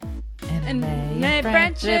Anime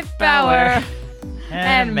Friendship Hour.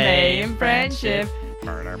 Anime and Friendship.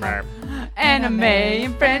 Anime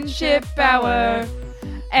and Friendship Hour.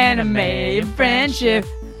 Anime and Friendship.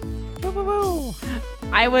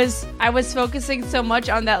 I was focusing so much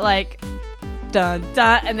on that, like, dun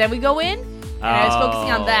dun, and then we go in, and I was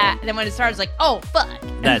focusing on that, and then when it started, I was like, oh, fuck.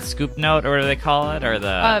 That scoop note, or what do they call it? Or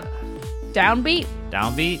the... downbeat?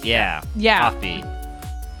 Downbeat? Yeah. Yeah. Offbeat.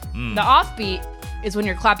 The offbeat is when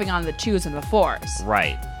you're clapping on the 2s and the 4s.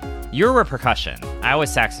 Right. You're a percussion. I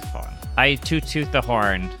was saxophone. I toot the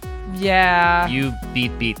horn. Yeah. You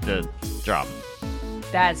beat the drum.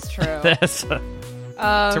 That's true. That's to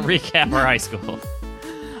recap our high school.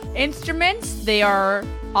 Instruments, they are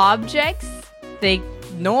objects.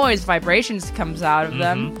 Noise, vibrations comes out of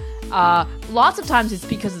them. Lots of times it's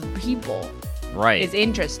because of the people. Right. It's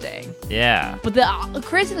interesting. Yeah. But the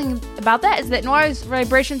crazy thing about that is that noise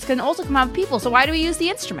vibrations can also come out of people. So why do we use the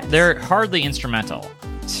instruments? They're hardly instrumental.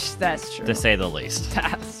 That's true. To say the least.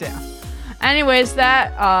 Yeah. Anyways,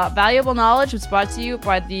 that valuable knowledge was brought to you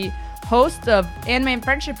by the host of Anime and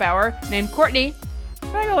Friendship Hour named Courtney.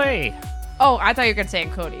 Bagley. Oh, I thought you were going to say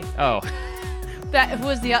Cody. Oh. That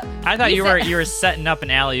was the... I thought you were setting up an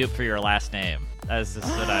alley-oop for your last name. That's just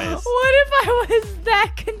what I was... What if I was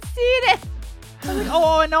that conceited? I was like,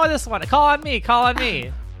 oh, I know this one. Call on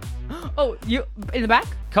me. Oh, you... In the back?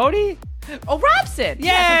 Cody? Oh, Robson! Yay!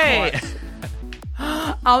 Yes, of course.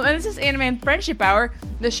 And this is Anime and Friendship Hour,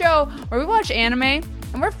 the show where we watch anime,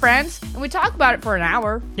 and we're friends, and we talk about it for an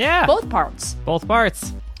hour. Yeah. Both parts. Both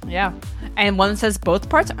parts. Yeah. And one says both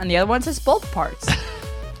parts, and the other one says both parts.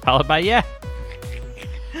 Followed by yeah.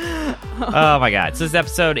 Oh my god. So this is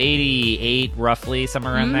episode 88, roughly,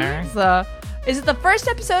 somewhere around there. So, is it the first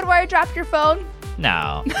episode where I dropped your phone?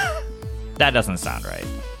 No. That doesn't sound right.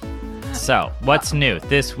 So, what's new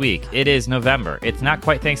this week? It is November. It's not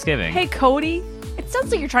quite Thanksgiving. Hey, Cody. It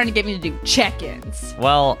sounds like you're trying to get me to do check-ins.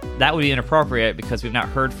 Well, that would be inappropriate because we've not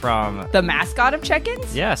heard from... The mascot of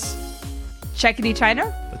check-ins? Yes. Checkity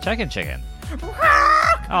China? The Check-in Chicken.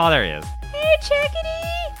 Oh, there he is. Hey, Checkity!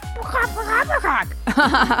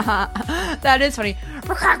 That is funny.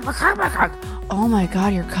 Oh my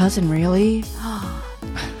god, your cousin, really?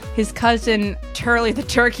 His cousin, Turley the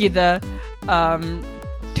turkey, the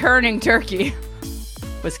turning turkey,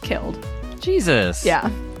 was killed. Jesus. Yeah,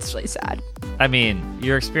 it's really sad. I mean,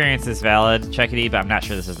 your experience is valid, Checkity, but I'm not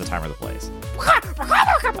sure this is the time or the place.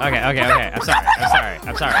 Okay.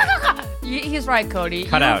 I'm sorry. He's right, Cody.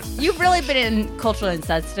 Cut out. You've really been culturally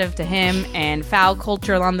insensitive to him and foul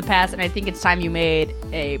culture along the past, and I think it's time you made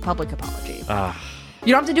a public apology.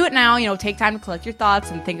 You don't have to do it now. Take time to collect your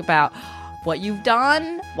thoughts and think about what you've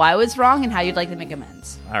done, why it was wrong, and how you'd like to make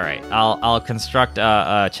amends. All right. I'll construct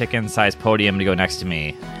a chicken-sized podium to go next to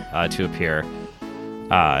me to appear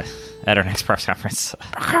at our next press conference.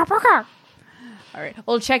 All right.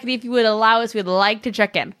 Well, Checkity, if you would allow us, we'd like to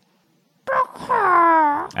check in.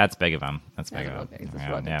 That's big of him. That's big of him. Okay,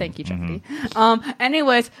 Yeah. Thank you, Checkity.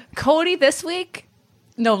 Anyways, Cody, last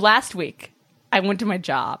week, I went to my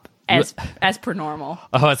job as per normal.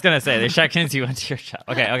 Oh, I was going to say, there's check-ins, you went to your job.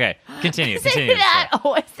 Okay. Continue. Say that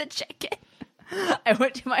always the check-in. I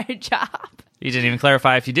went to my job. You didn't even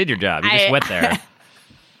clarify if you did your job. You just went there.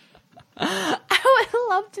 I would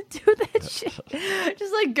love to do that shit.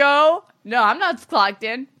 Just like go. No, I'm not clocked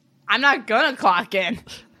in. I'm not gonna clock in.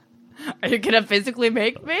 Are you gonna physically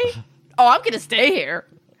make me? Oh, I'm gonna stay here.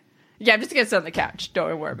 Yeah, I'm just gonna sit on the couch.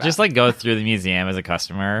 Don't worry about it. Just like go through the museum as a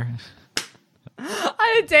customer.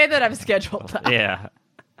 On a day that I'm scheduled. Yeah.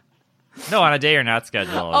 No, on a day you're not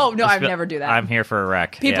scheduled. Oh, no, I've never do that. I'm here for a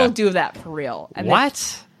rec. People do that for real. And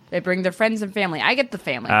what? They bring their friends and family. I get the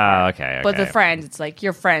family Oh, part. okay. But the friends, it's like,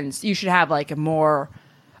 your friends, you should have like a more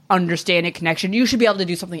understanding connection. You should be able to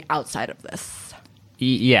do something outside of this.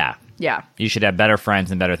 Yeah. Yeah. You should have better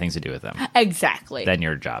friends and better things to do with them. Exactly. Than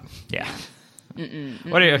your job. Yeah.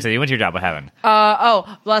 What are you okay, you went to your job, what happened?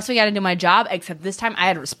 Last week I had to do my job, except this time I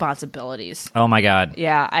had responsibilities. Oh my god.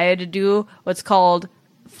 Yeah, I had to do what's called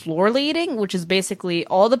floor leading, which is basically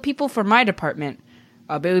all the people from my department.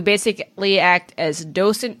 But we basically act as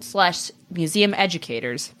docent/museum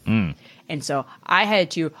educators. And so I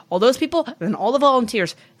had to, all those people and all the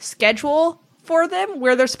volunteers, schedule for them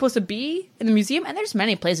where they're supposed to be in the museum. And there's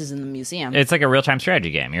many places in the museum. It's like a real-time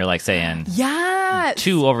strategy game. You're like saying, yeah,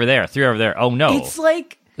 2 over there, 3 over there. Oh no. It's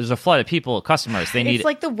like, there's a flood of people, customers. They need. It's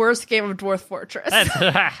like the worst game of Dwarf Fortress.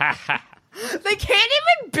 They can't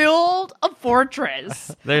even build a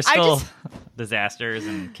fortress. There's still disasters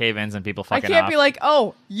and cave-ins and people fucking I can't off. be like,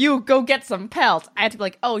 oh, you go get some pelts. I have to be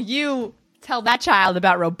like, oh, you tell that child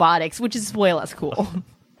about robotics, which is way less cool.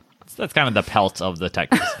 That's kind of the pelt of the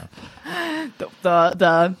tech system.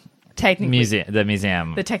 the technically the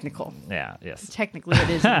museum. the technical. Yeah. Yes. Technically, it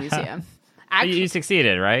is a museum. You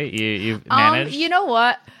succeeded, right? You managed. You know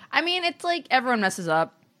what? I mean, it's like everyone messes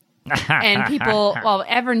up. And people, well,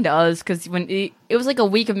 everyone does, because when it was like a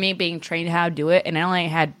week of me being trained how to do it, and I only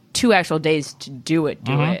had 2 actual days to do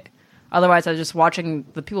it. Otherwise, I was just watching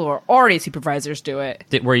the people who are already supervisors do it.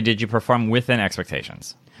 Did you perform within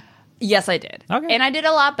expectations? Yes, I did. Okay. And I did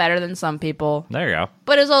a lot better than some people. There you go.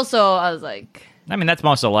 But it was also, I was like... I mean, that's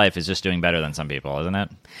most of life, is just doing better than some people, isn't it?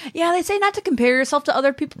 Yeah, they say not to compare yourself to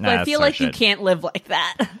other people, but I feel like you can't live like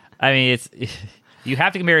that. I mean, you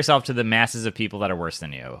have to compare yourself to the masses of people that are worse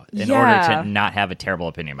than you in order to not have a terrible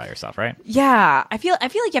opinion about yourself, right? Yeah, I feel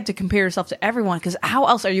like you have to compare yourself to everyone, because how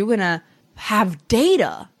else are you going to have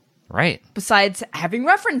data? Right. Besides having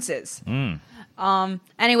references.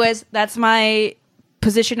 Anyways, that's my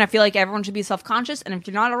position. I feel like everyone should be self-conscious, and if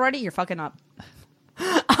you're not already, you're fucking up.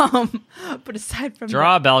 But aside from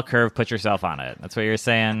draw a bell curve, put yourself on it. That's what you're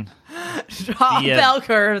saying. Draw a bell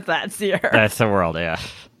curve. That's the earth. That's the world. Yeah.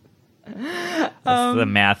 That's the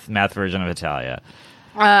math version of Italia.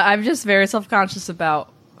 I'm just very self-conscious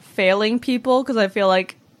about failing people, because I feel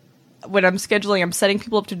like when I'm scheduling, I'm setting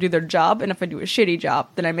people up to do their job, and if I do a shitty job,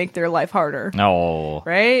 then I make their life harder. No.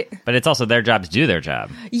 Right? But it's also their job to do their job.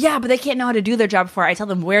 Yeah, but they can't know how to do their job before I tell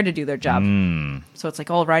them where to do their job. So it's like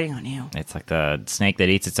all riding on you. It's like the snake that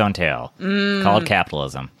eats its own tail. Called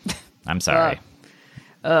capitalism. I'm sorry.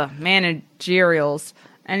 Managerials.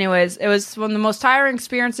 Anyways, it was one of the most tiring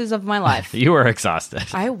experiences of my life. You were exhausted.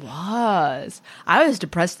 I was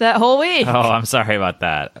depressed that whole week. Oh, I'm sorry about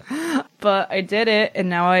that. But I did it, and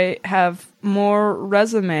now I have more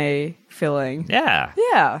resume filling. Yeah.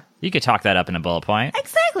 Yeah. You could talk that up in a bullet point.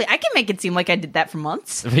 Exactly. I can make it seem like I did that for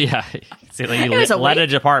months. Yeah. See, like you led a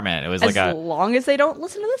department. It was like as long as they don't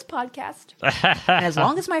listen to this podcast. And as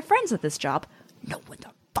long as my friends at this job know when the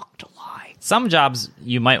fuck to lie. Some jobs,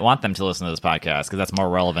 you might want them to listen to this podcast, because that's more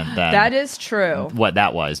relevant than... That is true. What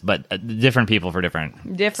that was. But different people for different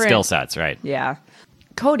skill sets, right? Yeah.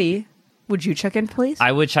 Cody, would you check in, please?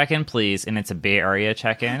 I would check in, please, and it's a Bay Area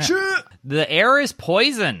check-in. The air is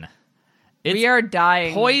poison. We are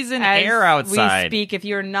dying. Poison air outside. We speak. If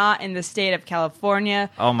you're not in the state of California,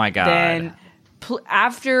 oh my god, then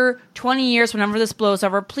after 20 years, whenever this blows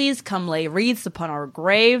over, please come lay wreaths upon our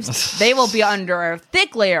graves. They will be under a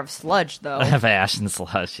thick layer of sludge, though. Of ash and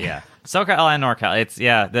sludge, yeah. SoCal and NorCal. It's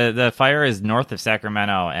the fire is north of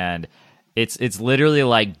Sacramento, and it's literally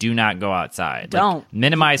like, do not go outside. Don't. Like,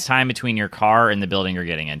 minimize time between your car and the building you're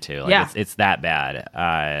getting into. Like, it's that bad.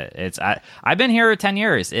 I've been here 10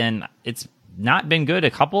 years, and it's not been good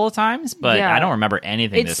a couple of times, but I don't remember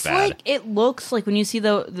anything this bad. Like, it looks like when you see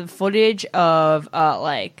the footage of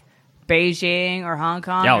like Beijing or Hong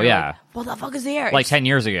Kong. Oh yeah. Like, what the fuck is the air? Like 10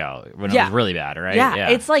 years ago when it was really bad, right? Yeah,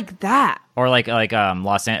 it's like that. Or like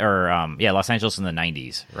Los Angeles in the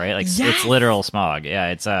 90s, right? Like it's literal smog. Yeah,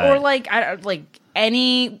 it's or like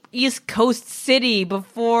any East Coast city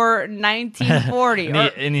before 1940 in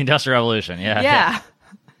the Industrial Revolution. Yeah. Yeah.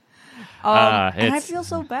 And I feel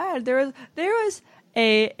so bad. There was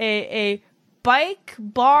a bike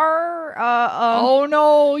bar. Oh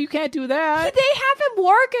no, you can't do that. They have him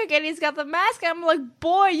working, and he's got the mask. And I'm like,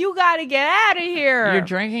 boy, you got to get out of here. You're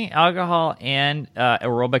drinking alcohol and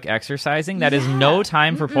aerobic exercising. That is no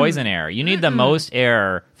time for poison air. You need the most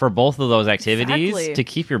air for both of those activities to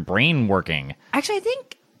keep your brain working. Actually, I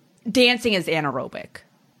think dancing is anaerobic.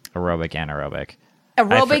 Anaerobic.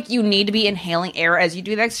 Aerobic, you need to be inhaling air as you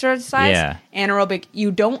do the exercise. Yeah. Anaerobic, you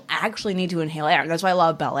don't actually need to inhale air. That's why I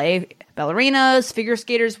love ballerinas, figure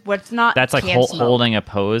skaters. What's not? That's like holding a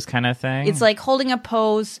pose kind of thing. It's like holding a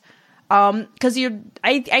pose, because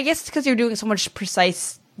I guess because you're doing so much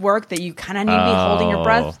precise work that you kind of need to be holding your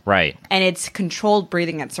breath, right? And it's controlled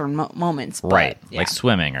breathing at certain moments, right? Like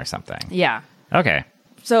swimming or something. Yeah. Okay.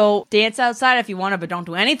 So dance outside if you want to, but don't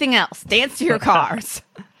do anything else. Dance to your cars.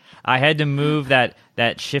 I had to move that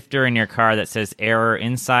shifter in your car that says air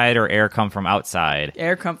inside or air come from outside.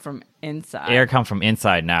 Air come from inside. Air come from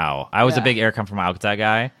inside now. I was a big air come from outside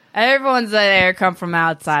guy. Everyone said air come from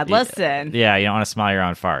outside. Listen. Yeah, you don't want to smell your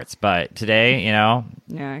own farts. But today,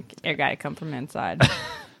 Yeah, air gotta come from inside.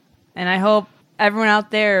 And I hope everyone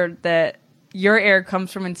out there that your air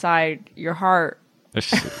comes from inside your heart.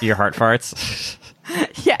 Your heart farts?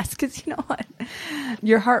 Yes, because you know what?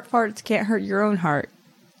 Your heart farts can't hurt your own heart.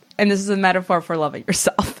 And this is a metaphor for loving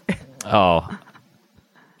yourself. Oh.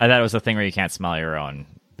 I thought it was a thing where you can't smell your own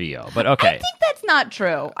BO. But okay. I think that's not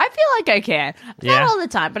true. I feel like I can. Not all the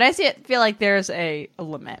time, but I feel like there's a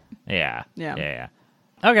limit. Yeah. Yeah.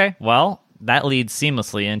 Okay. Well, that leads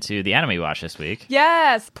seamlessly into the anime we watched this week.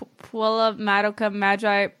 Yes! Puella Madoka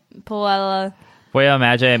Magi Puella. Puella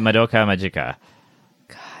Magi Madoka Magica.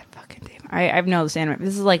 God fucking damn. I know this anime.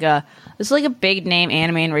 This is like a big name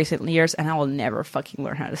anime in recent years, and I will never fucking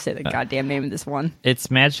learn how to say the goddamn name of this one.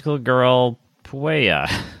 It's Magical Girl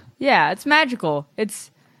Puella. Yeah, it's magical.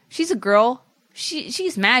 She's a girl.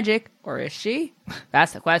 She's magic, or is she?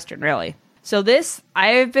 That's the question, really. So this,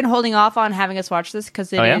 I've been holding off on having us watch this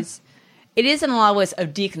because it is in a lot of ways a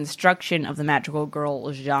deconstruction of the magical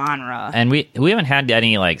girl genre. And we haven't had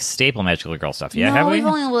any like staple magical girl stuff yet, have we? We've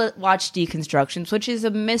only watched deconstructions, which is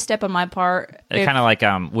a misstep on my part. Kind of like,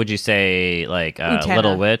 would you say like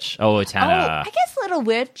Little Witch? Oh, Utena. I guess Little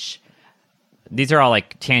Witch. These are all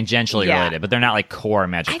like tangentially related, but they're not like core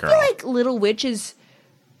magic girl. I feel like Little Witch is...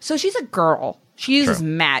 So she's a girl. She uses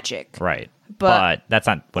magic. Right. But that's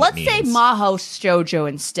not what it means. Let's say Mahou Shoujo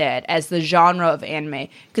instead as the genre of anime.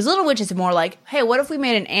 Because Little Witch is more like, hey, what if we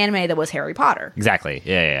made an anime that was Harry Potter? Exactly.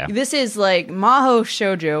 Yeah. This is like Mahou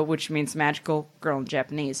Shoujo, which means magical girl in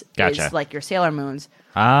Japanese. Gotcha. Is like your Sailor Moons.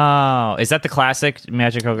 Oh, is that the classic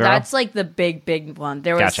magical girl? That's like the big one.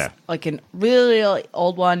 There was like a really, really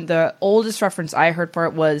old one. The oldest reference I heard for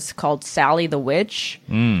it was called Sally the Witch.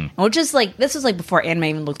 Which is like, this is like before anime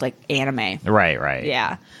even looked like anime. Right.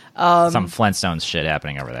 Yeah. Some Flintstones shit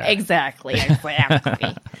happening over there. Exactly. And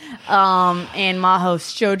Mahou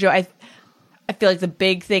Shoujo, I feel like the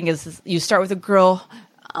big thing is you start with a girl.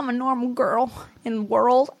 I'm a normal girl in the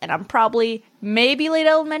world, and I'm probably maybe late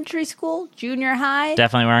elementary school, junior high.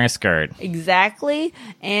 Definitely wearing a skirt. Exactly.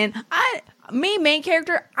 And main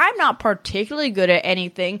character, I'm not particularly good at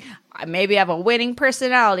anything. I maybe have a winning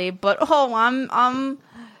personality, but I'm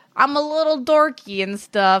a little dorky and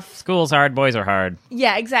stuff. School's hard, boys are hard.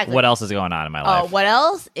 Yeah, exactly. What else is going on in my life? What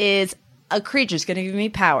else is a creature's going to give me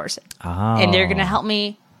powers. Oh. And they're going to help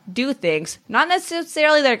me do things. Not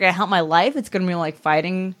necessarily they're going to help my life. It's going to be like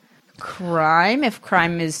fighting crime, if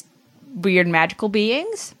crime is weird magical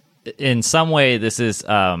beings. In some way, this is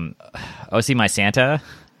Osi My Santa.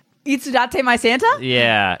 Itsudate My Santa?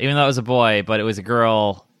 Yeah, even though it was a boy, but it was a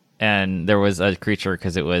girl, and there was a creature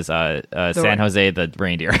because it was San Jose the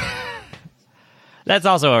reindeer. That's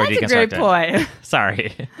also a deconstructed. That's a great point.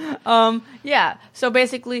 Sorry. Yeah. So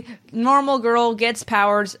basically, normal girl gets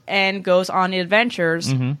powers and goes on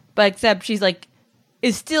adventures, but except she's like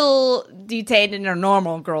is still detained in her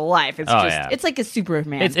normal girl life. It's it's like a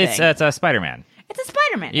Superman thing. It's a Spider-Man. It's a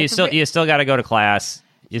Spider-Man. You still got to go to class.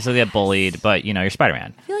 You still get bullied, but you're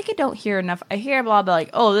Spider-Man. I feel like I don't hear enough. I hear a lot about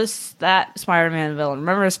like, oh, that Spider-Man villain.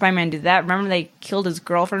 Remember Spider-Man did that? Remember they killed his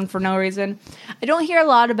girlfriend for no reason? I don't hear a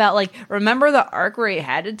lot about like, remember the arc where he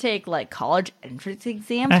had to take like college entrance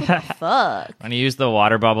exams? What the fuck? When he used the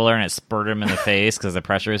water bubbler and it spurted him in the face because the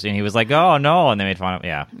pressure was, and he was like, oh no, and they made fun of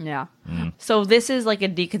him. Yeah. So this is like a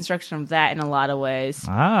deconstruction of that in a lot of ways.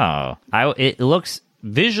 Oh. It looks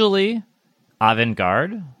visually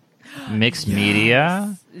avant-garde. Mixed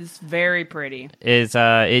media. It's very pretty. It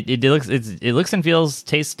looks and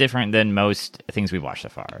tastes different than most things we've watched so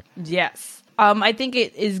far. Yes. I think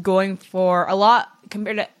it is going for a lot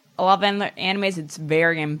compared to a lot of animes. It's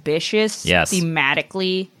very ambitious. Yes.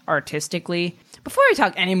 Thematically, artistically. Before we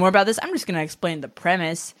talk any more about this, I'm just going to explain the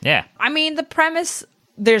premise. Yeah. I mean, the premise,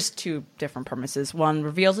 there's two different premises. One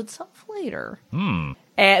reveals itself later.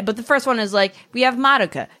 But the first one is like, we have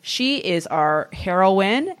Madoka. She is our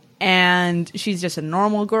heroine. And she's just a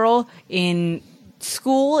normal girl in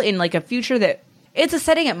school in like a future that it's a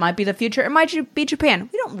setting. It might be the future. It might be Japan.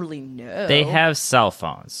 We don't really know. They have cell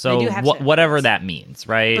phones, so whatever that means,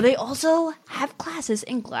 right? But they also have classes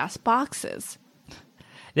in glass boxes.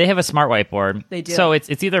 They have a smart whiteboard. They do. So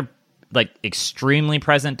it's either like extremely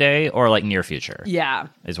present day or like near future. Yeah,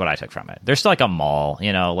 is what I took from it. There's still like a mall,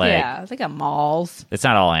 yeah, they got malls. It's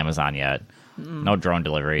not all Amazon yet. No drone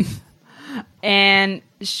delivery. And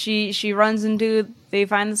she runs into, they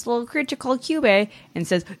find this little creature called Kyubey and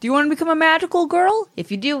says, do you want to become a magical girl?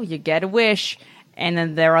 If you do, you get a wish. And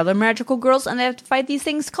then there are other magical girls, and they have to fight these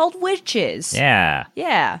things called witches. Yeah.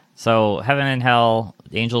 Yeah. So heaven and hell,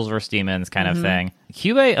 angels versus demons kind of thing.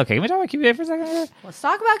 Kyubey, okay, can we talk about Kyubey for a second? Let's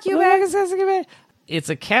talk about Kyubey. It's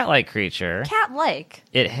a cat-like creature. Cat-like.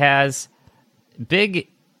 It has big,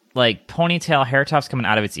 like, ponytail hair tufts coming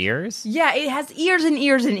out of its ears. Yeah, it has ears and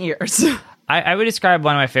ears and ears. I would describe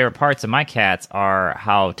one of my favorite parts of my cats are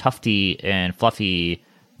how tufty and fluffy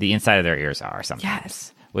the inside of their ears are sometimes.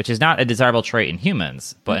 Yes. Which is not a desirable trait in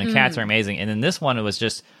humans, but in cats are amazing. And in this one, it was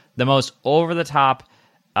just the most over-the-top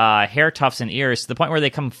hair tufts and ears to the point where they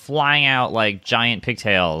come flying out like giant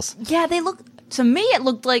pigtails. Yeah, they look to me, it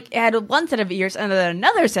looked like it had one set of ears and then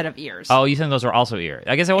another set of ears. Oh, you think those were also ears?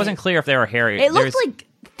 I guess it wasn't clear if they were hairy. It looked like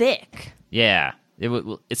thick. Yeah.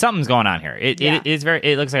 Something's going on here. It is very.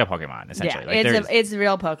 It looks like a Pokemon essentially. Yeah, it's a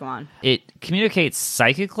real Pokemon. It communicates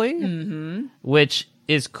psychically, which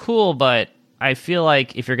is cool. But I feel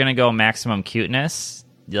like if you're gonna go maximum cuteness,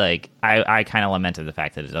 like I kind of lamented the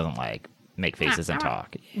fact that it doesn't like make faces and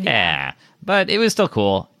talk. Yeah, but it was still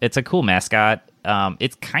cool. It's a cool mascot.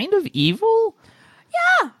 It's kind of evil.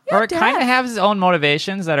 Yeah, or it kind of has its own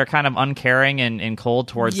motivations that are kind of uncaring and cold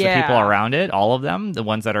towards the people around it. All of them, the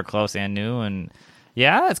ones that are close and new, and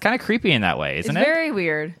it's kind of creepy in that way, isn't it? It's very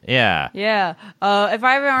weird. Yeah, yeah. If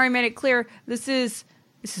I haven't already made it clear, this is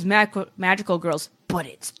Magical Girls, but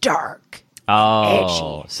it's dark.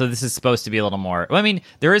 Oh, edgy. So this is supposed to be a little more. Well, I mean,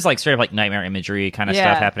 there is like straight up like nightmare imagery kind of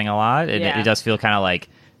stuff happening a lot. It does feel kind of like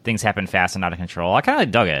things happen fast and out of control. I kind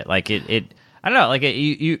of dug it. Like it I don't know, like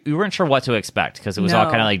you weren't sure what to expect because it was all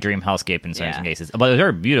kind of like dream hellscape in certain cases, but it was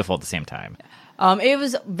very beautiful at the same time. It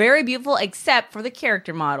was very beautiful, except for the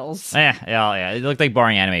character models. Yeah. It looked like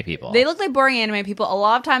boring anime people. They look like boring anime people. A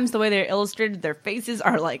lot of times, the way they're illustrated, their faces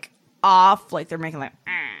are like off, like they're making like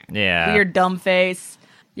weird dumb face.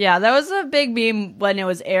 Yeah, that was a big meme when it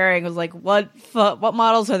was airing. It was like, what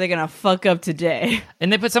models are they gonna fuck up today?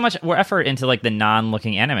 And they put so much more effort into like the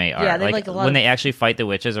non-looking anime art. Yeah, they like a lot when they actually fight the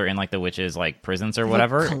witches or in like the witches like prisons or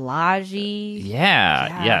whatever. Collage.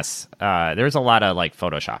 Yeah. Yes. There's a lot of like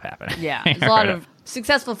Photoshop happening. Yeah, there's a lot of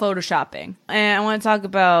successful photoshopping. And I want to talk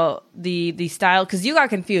about the style because you got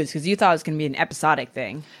confused because you thought it was gonna be an episodic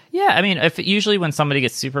thing. Yeah, I mean, usually when somebody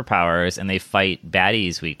gets superpowers and they fight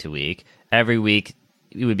baddies week to week, every week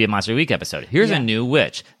it would be a Monster Week episode. Here's a new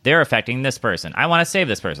witch. They're affecting this person. I want to save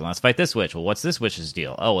this person. Let's fight this witch. Well, what's this witch's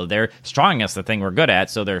deal? Oh, well, they're strong against the thing we're good at,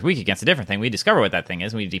 so they're weak against a different thing. We discover what that thing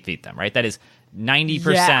is, and we defeat them, right? That is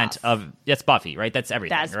 90% of... That's Buffy, right? That's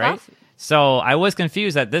everything, that's right? Buffy. So I was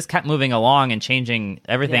confused that this kept moving along and changing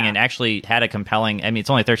everything and actually had a compelling... I mean, it's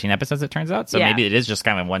only 13 episodes, it turns out, so maybe it is just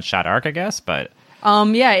kind of a one-shot arc, I guess, but...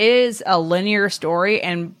 it is a linear story,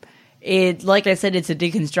 and it, like I said, it's a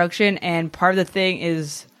deconstruction, and part of the thing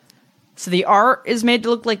is... So the art is made to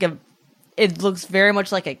look like it looks very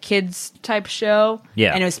much like a kids type show.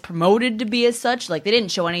 Yeah. And it was promoted to be as such. Like they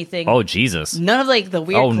didn't show anything. Oh, Jesus. None of like the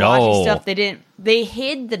weird collage stuff. They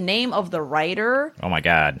hid the name of the writer. Oh my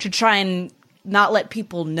God. To try and not let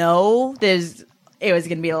people know it was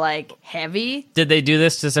going to be like heavy. Did they do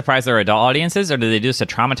this to surprise their adult audiences or did they do this to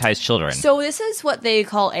traumatize children? So this is what they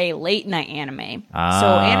call a late night anime. So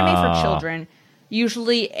anime for children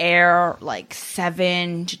usually air like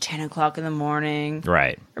 7 to 10 o'clock in the morning.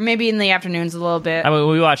 Right. Or maybe in the afternoons a little bit. I mean, when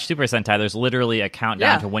we watch Super Sentai, there's literally a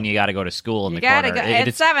countdown to when you got to go to school in the corner.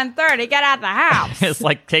 It's 7:30, get out the house. It's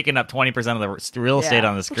like taking up 20% of the real estate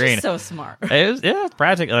on the screen. Which is so smart. It's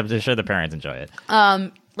practical. I'm sure the parents enjoy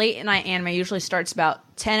it. Late night anime usually starts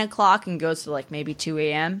about 10 o'clock and goes to like maybe 2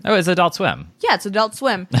 a.m. Oh, it's Adult Swim. Yeah, it's Adult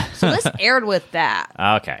Swim. So this aired with that.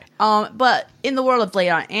 Okay. But in the world of late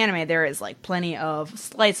night anime, there is like plenty of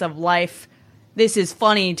slice of life. This is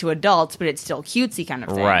funny to adults, but it's still cutesy kind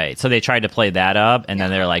of thing. Right. So they tried to play that up, and then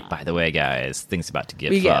they're like, by the way, guys, things about to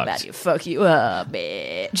get fucked. Get about to fuck you up,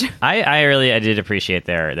 bitch. I did appreciate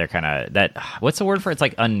their kind of, that, what's the word for it? It's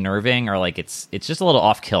like unnerving, or like it's just a little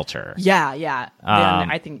off kilter. Yeah.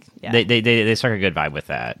 I think, They struck a good vibe with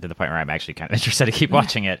that, to the point where I'm actually kind of interested to keep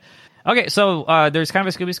watching it. Okay, so there's kind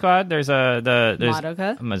of a Scooby Squad. There's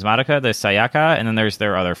Madoka, there's Sayaka, and then there's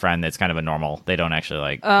their other friend that's kind of a normal. They don't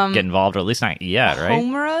actually get involved, or at least not yet, right?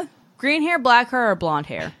 Homura? Green hair, black hair, or blonde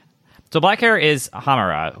hair? So black hair is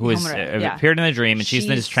Hamura, who appeared in the dream, and she's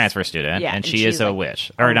this transfer student, and she is a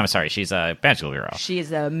witch. Or, no, I'm sorry, she's a magical girl. She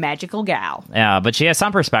is a magical gal. Yeah, but she has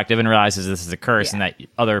some perspective and realizes this is a curse and that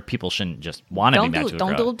other people shouldn't just want to be magical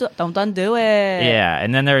girls. Don't do it. Yeah,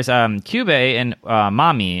 and then there's Kyubey and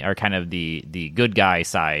Mami are kind of the good guy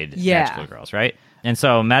side magical girls, right? And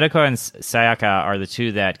so Madoka and Sayaka are the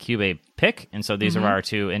two that Kyubey pick, and so these are our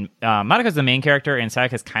two. And Madoka's the main character, and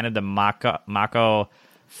Sayaka's kind of the Mako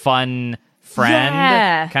fun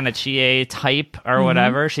friend, kind of Chie type or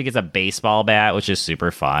whatever. She gets a baseball bat, which is super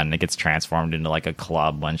fun. It gets transformed into like a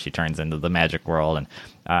club when she turns into the magic world,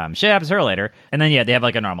 and shit happens to her later. And then they have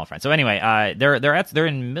like a normal friend. So anyway, they're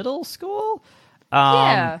in middle school.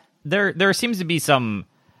 There seems to be some.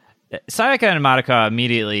 Sayaka and Madoka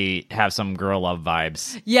immediately have some girl love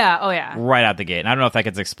vibes. Yeah, oh yeah. Right out the gate. And I don't know if that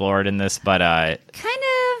gets explored in this, but kind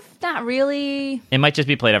of. Not really. It might just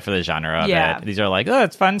be played up for the genre of it. These are like,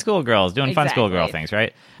 it's fun schoolgirls doing fun schoolgirl things,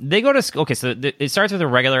 right? They go to school. Okay, so it starts with a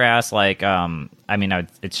regular ass, like, it's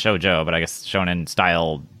shoujo, but I guess shonen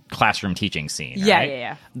style classroom teaching scene. Yeah, right?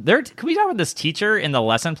 yeah. Can we talk about this teacher in the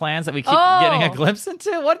lesson plans that we keep getting a glimpse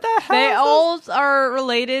into? What the hell? They all are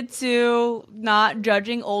related to not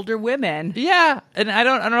judging older women. Yeah, and I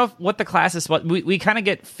don't know what the class is. What we kind of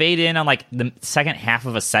get fade in on like the second half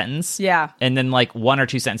of a sentence. Yeah, and then like one or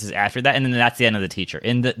two sentences after that, and then that's the end of the teacher.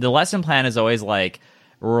 And the lesson plan is always like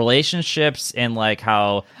relationships and like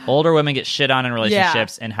how older women get shit on in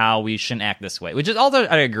relationships and how we shouldn't act this way, which is all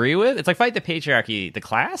that I agree with. It's like Fight the Patriarchy, the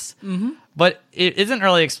class, but it isn't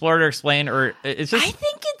really explored or explained, or it's just. I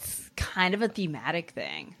think it's kind of a thematic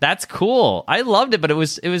thing. That's cool. I loved it, but it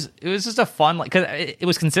was just a fun, like, because it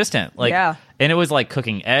was consistent, like, yeah. And it was like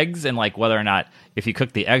cooking eggs and like whether or not if you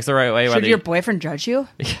cook the eggs the right way. Should your boyfriend judge you?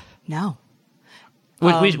 No.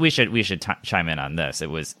 We should chime in on this. It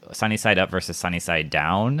was Sunny Side Up versus Sunny Side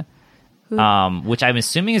Down, which I'm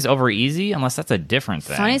assuming is Over Easy, unless that's a different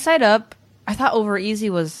thing. Sunny Side Up, I thought Over Easy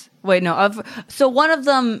was... Wait, no. So one of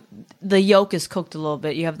them, the yolk is cooked a little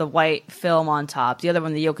bit. You have the white film on top. The other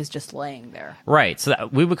one, the yolk is just laying there. Right. So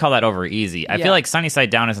we would call that Over Easy. I feel like Sunny Side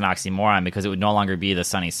Down is an oxymoron because it would no longer be the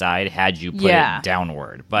sunny side had you put it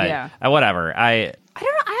downward. But whatever. I don't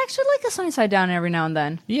know. I actually like a Sunny Side Down every now and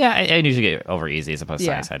then. Yeah, I usually get Over Easy as opposed to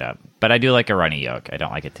Sunny Side Up. But I do like a runny yolk. I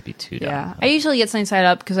don't like it to be too done. Yeah, I usually get Sunny Side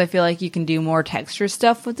Up because I feel like you can do more texture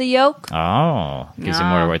stuff with the yolk. Oh, gives you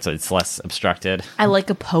more, it's less obstructed. I like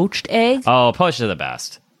a poached egg. Oh, poached are the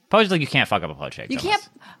best. Poached, like, you can't fuck up a poached egg. You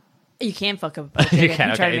can fuck up a poached egg. You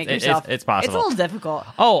can. Try to make yourself. It's possible. It's a little difficult.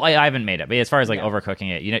 Oh, I haven't made it. But as far as like overcooking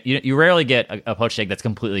it, you rarely get a poached egg that's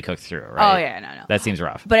completely cooked through, right? Oh yeah, no. That seems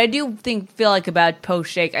rough. But I do feel like about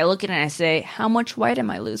poached egg. I look at it and I say, how much white am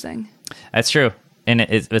I losing? That's true. And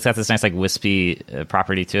it's got this nice like wispy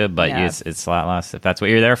property to it, but it's a lot less if that's what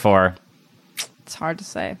you're there for. It's hard to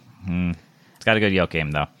say. It's got a good yolk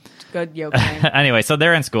game though. Good yolk game. Anyway, so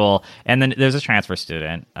they're in school, and then there's a transfer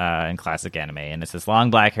student in classic anime, and it's this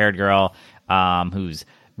long black-haired girl who's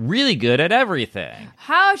really good at everything.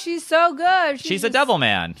 How? She's so good. She's a devil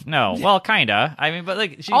man. No, well, kinda. I mean, but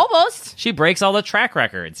like almost. She breaks all the track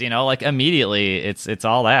records. Like immediately, it's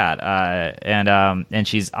all that. And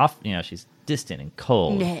she's off. She's distant and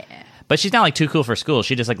cold. Yeah. But she's not like too cool for school.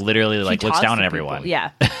 She just like literally like looks down at everyone. People.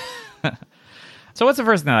 Yeah. So what's the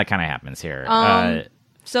first thing that kind of happens here?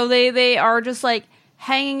 So they are just like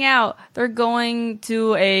hanging out. They're going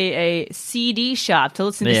to a CD shop to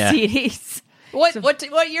listen to CDs.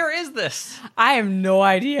 What year is this? I have no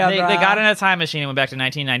idea. They got in a time machine and went back to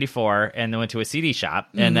 1994 and then went to a CD shop.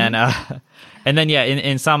 And then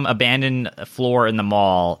in some abandoned floor in the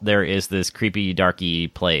mall, there is this creepy, darky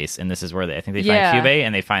place. And this is where I think they find Kyubey,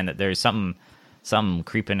 and they find that there's something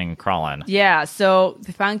creeping and crawling. Yeah, so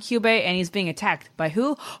they found Kyubey, and he's being attacked by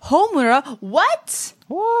who? Homura. What?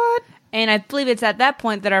 And I believe it's at that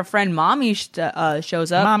point that our friend Mommy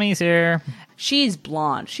shows up. Mommy's here. She's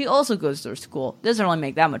blonde. She also goes to school. Doesn't really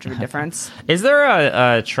make that much of a difference. Is there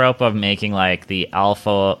a trope of making like the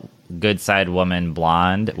alpha good side woman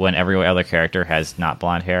blonde when every other character has not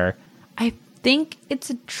blonde hair? I think it's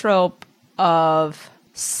a trope of...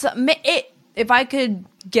 if I could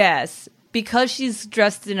guess, because she's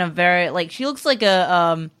dressed in a very... like she looks like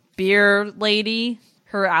a beer lady...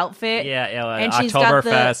 her outfit. And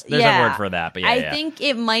Oktoberfest. There's a word for that, but I think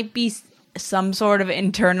it might be some sort of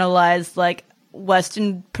internalized, like,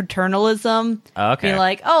 Western paternalism. Okay. Being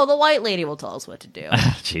like, oh, the white lady will tell us what to do.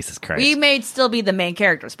 Jesus Christ. We may still be the main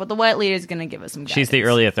characters, but the white lady is going to give us some guidance. She's the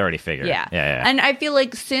early authority figure. Yeah. Yeah. And I feel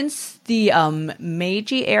like since the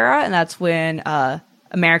Meiji era, and that's when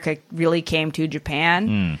America really came to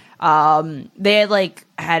Japan, they had, like,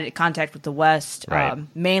 had contact with the West,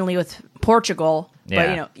 mainly with Portugal.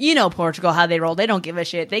 Yeah. But, Portugal, how they roll. They don't give a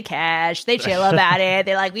shit. They cash. They chill about it.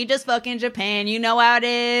 They're like, we just fucking Japan. You know how it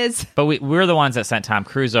is. But we're the ones that sent Tom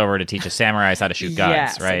Cruise over to teach the samurais how to shoot guns,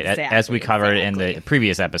 yes, right? Exactly, as we covered in the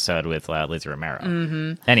previous episode with Liz Romero.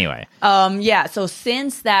 Mm-hmm. Anyway. So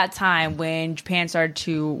since that time when Japan started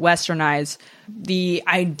to westernize, the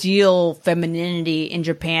ideal femininity in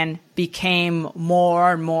Japan became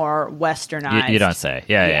more and more westernized. You don't say.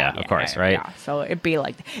 Yeah, of course, right? Yeah. So it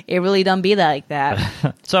really don't be like that.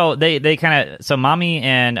 So they kind of, so Mommy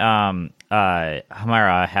and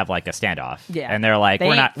Homura have like a standoff. Yeah. And they're like,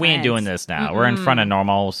 we ain't doing this now. Mm-mm. We're in front of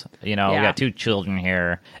normals. We got two children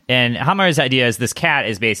here. And Homura's idea is this cat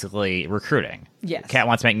is basically recruiting. Yes. Cat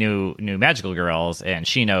wants to make new magical girls, and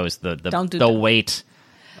she knows the weight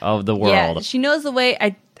of the world. Yeah, she knows the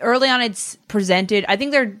way. Early on, it's presented. I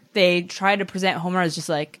think they try to present Homer as just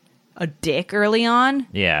like a dick early on.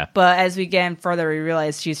 Yeah. But as we get further, we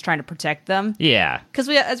realize she's trying to protect them. Yeah. Because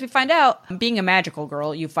as we find out, being a magical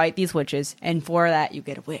girl, you fight these witches, and for that, you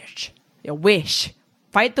get a wish. A wish.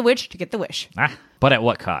 fight the witch to get the wish. But at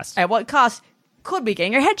what cost? At what cost? Could be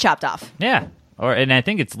getting your head chopped off. Yeah. And I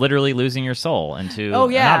think it's literally losing your soul into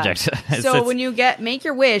an object. So when you make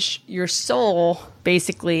your wish, your soul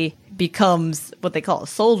basically becomes what they call a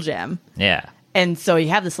soul gem. Yeah. And so you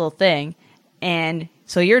have this little thing, and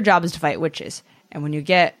so your job is to fight witches. And when you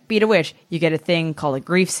beat a witch, you get a thing called a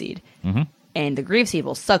grief seed. Mm-hmm. And the grief seed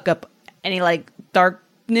will suck up any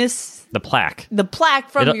darkness. The plaque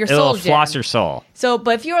from your soul gem. It'll floss your soul. So,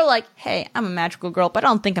 but if you're like, hey, I'm a magical girl, but I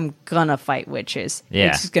don't think I'm gonna fight witches.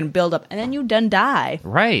 Yeah. It's just gonna build up, and then you done die.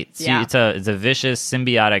 Right. So yeah. It's a vicious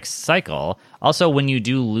symbiotic cycle. Also, when you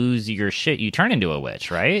do lose your shit, you turn into a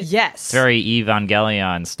witch, right? Yes. It's very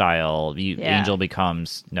Evangelion style. Angel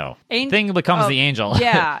becomes... No. Thing becomes the angel.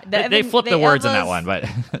 Yeah. They flip the words in that one, but...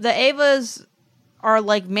 The Evas are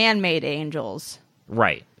like man-made angels.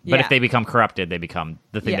 Right. But if they become corrupted, they become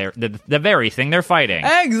the thing the very thing they're fighting.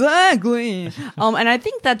 Exactly. And I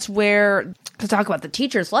think that's where, to talk about the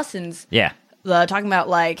teacher's lessons. Yeah. Talking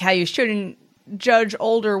about how you shouldn't judge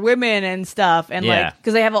older women and stuff, and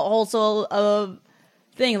because they have also a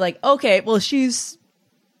thing okay, well, she's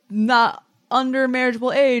not under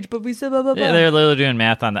marriageable age, but we said blah blah blah. Yeah, they're literally doing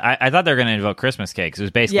math on that. I thought they were going to invoke Christmas cake. It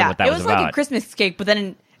was basically what that was about. It was like a Christmas cake, but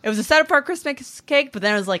then it was a setup for a Christmas cake, but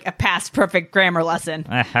then it was like a past perfect grammar lesson.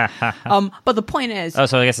 But the point is... Oh,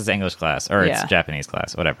 so I guess it's English class, or it's Japanese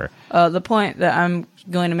class, whatever. The point that I'm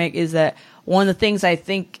going to make is that one of the things I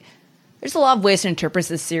think... There's a lot of ways to interpret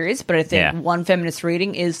this series, but I think one feminist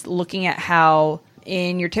reading is looking at how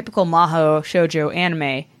in your typical Maho shoujo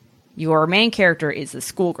anime, your main character is the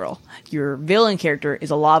schoolgirl. Your villain character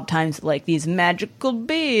is a lot of times these magical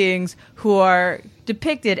beings who are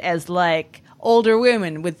depicted as older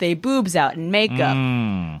women with their boobs out and makeup.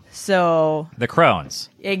 So the crones.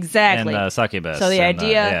 Exactly. And the succubus. So the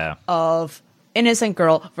idea of innocent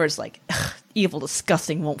girl versus evil,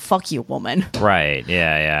 disgusting, won't fuck you woman. Right.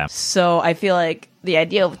 Yeah. So I feel like the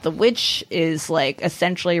idea of the witch is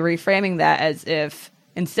essentially reframing that as if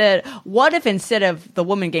instead of the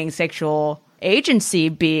woman getting sexual agency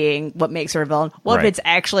being what makes her a villain, what if it's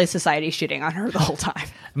actually society shitting on her the whole time?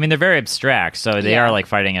 I mean, they're very abstract, so they are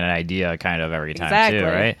fighting an idea kind of every time too,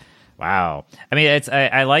 right? Wow. I mean,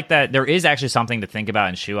 I like that there is actually something to think about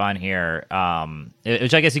in Shuon here,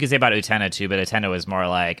 which I guess you could say about Utena too, but Utena was more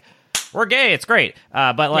we're gay, it's great.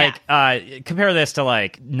 But compare this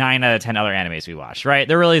to 9 out of 10 other animes we watched, right?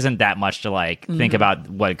 There really isn't that much to think about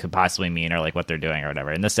what it could possibly mean or what they're doing or whatever.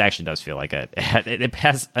 And this actually does feel like it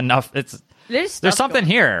has enough. There's something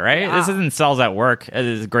here, right? Yeah. This isn't cells at work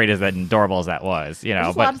as great as that, adorable as that was,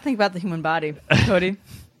 There's a lot to think about the human body, Cody.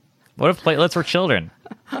 What if platelets were children?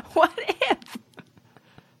 What if?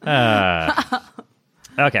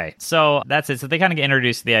 Okay, so that's it. So they kind of get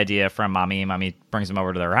introduced to the idea from Mami. Mami brings them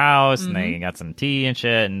over to their house, and they got some tea and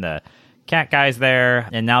shit, and the cat guy's there,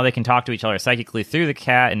 and now they can talk to each other psychically through the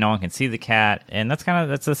cat, and no one can see the cat, and that's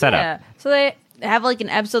the setup. Yeah, so they have an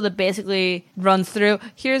episode that basically runs through,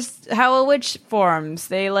 here's how a witch forms.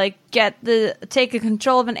 They take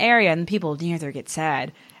control of an area, and people near there get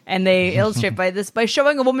sad. And they illustrate by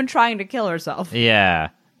showing a woman trying to kill herself. Yeah.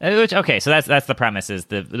 Okay, so that's the premise is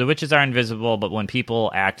the witches are invisible, but when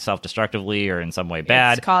people act self-destructively or in some way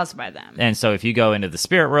bad, it's caused by them. And so if you go into the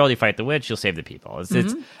spirit world, you fight the witch, you'll save the people.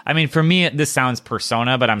 It's I mean, for me, this sounds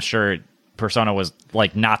Persona, but I'm sure Persona was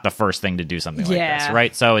not the first thing to do something like this,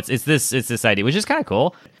 right? So it's this idea, which is kind of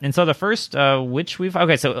cool. And so the first witch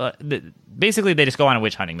basically they just go on a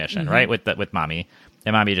witch hunting mission, right? With Mami,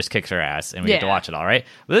 and Mami just kicks her ass, and we get to watch it all, right?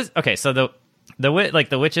 So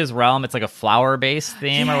the witch's realm, it's a flower based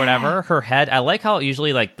theme or whatever. Her head, I like how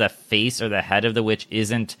usually the face or the head of the witch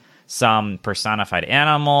isn't some personified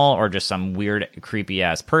animal or just some weird creepy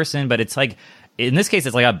ass person, but it's in this case,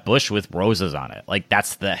 it's a bush with roses on it.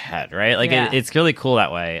 That's the head, right? It's really cool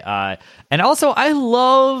that way. And also, I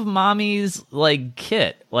love Mami's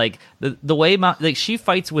kit. The way she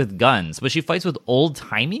fights with guns, but she fights with old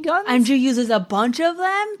timey guns. And she uses a bunch of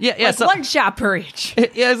them. Yeah. So, one shot per each.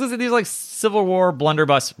 Yeah, these Civil War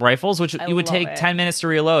blunderbuss rifles, which you would take 10 minutes to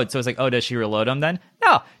reload. So it's does she reload them then?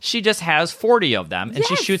 No, she just has 40 of them, and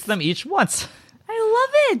she shoots them each once.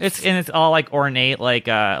 I love it. It's all ornate,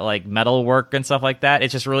 metal work and stuff like that.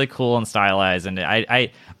 It's just really cool and stylized. And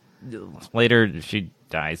I later she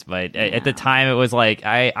dies, but at the time it was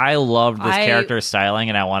I loved this character's styling,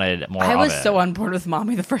 and I wanted more of it. I was so on board with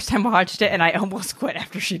Mami the first time I watched it, and I almost quit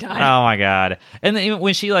after she died. Oh my god! And then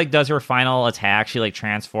when she does her final attack, she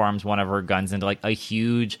transforms one of her guns into a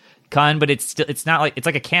huge gun, but it's not it's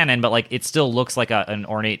a cannon, but it still looks like an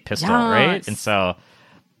ornate pistol, right? And so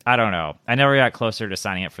I don't know. I never got closer to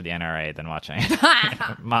signing up for the NRA than watching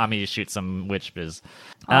mommy shoot some witch biz.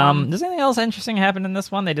 Does anything else interesting happen in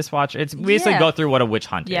this one? They just watch. We basically go through what a witch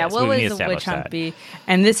hunt is. Yeah, what would a witch hunt be?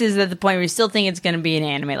 And this is at the point where we still think it's going to be an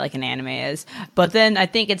anime like an anime is. But then I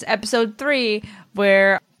think it's episode 3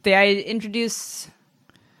 where they introduce...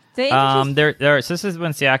 So this is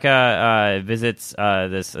when Sayaka visits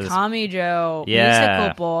this Kamijo,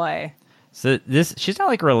 musical boy. So she's not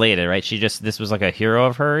like related, right? This was like a hero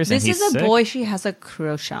of hers. This and he's is a sick? boy she has a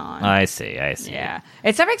crush on. I see. Yeah,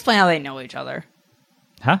 it's never explained how they know each other.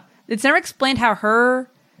 Huh? It's never explained how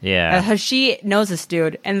how she knows this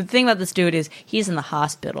dude. And the thing about this dude is he's in the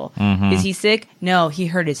hospital. Mm-hmm. Is he sick? No, he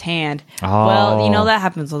hurt his hand. Oh. Well, that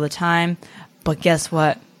happens all the time. But guess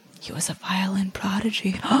what? He was a violin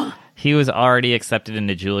prodigy. He was already accepted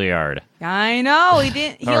into Juilliard. I know. He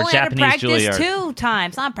didn't. He only had to practice Juilliard. 2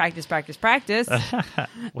 times. Not practice.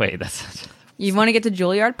 Wait, that's... You want to get to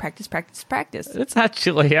Juilliard? Practice. It's not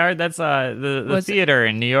Juilliard. That's the theater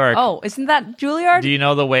in New York. Oh, isn't that Juilliard? Do you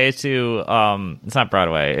know the way to... it's not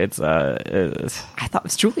Broadway. It's I thought it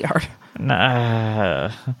was Juilliard.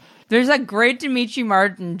 Nah. There's a great Dimitri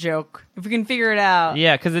Martin joke, if we can figure it out.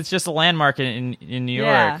 Yeah, because it's just a landmark in New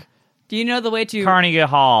York. Do you know the way to... Carnegie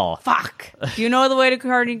Hall. Fuck. Do you know the way to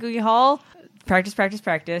Carnegie Hall? Practice.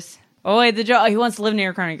 Oh, wait, the joke... He wants to live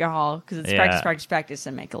near Carnegie Hall, because it's practice,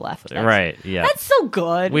 and make a left. Right, yeah. That's so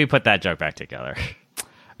good. We put that joke back together.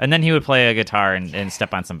 And then he would play a guitar and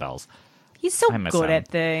step on some bells. He's so good at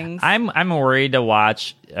things. I'm worried to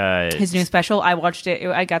watch... his new special. I watched it.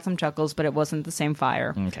 I got some chuckles, but it wasn't the same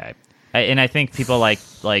fire. Okay. And I think people like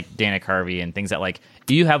Dana Carvey and things that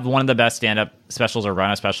you have one of the best stand-up specials or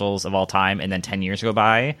run-up specials of all time, and then 10 years go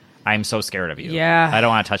by, I'm so scared of you. Yeah. I don't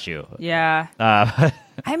want to touch you. Yeah.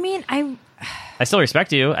 I mean, I still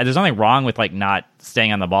respect you. There's nothing wrong with not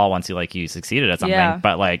staying on the ball once you succeeded at something. Yeah.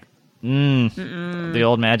 But the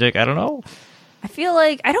old magic, I don't know. I feel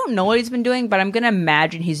like, I don't know what he's been doing, but I'm going to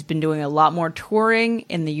imagine he's been doing a lot more touring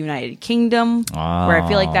in the United Kingdom, where I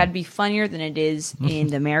feel like that'd be funnier than it is in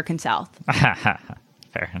the American South.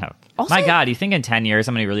 Fair enough. Also, my God, you think in 10 years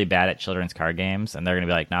I'm going to be really bad at children's card games, and they're going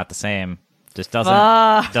to be not the same. Just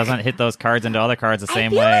doesn't hit those cards into other cards the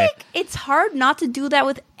same way. I feel like it's hard not to do that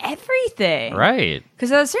with everything. Right.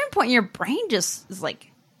 Because at a certain point, your brain just is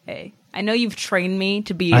like, hey, I know you've trained me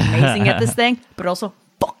to be amazing at this thing, but also...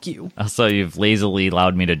 Fuck you. Also, you've lazily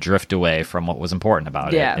allowed me to drift away from what was important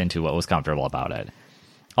about it into what was comfortable about it.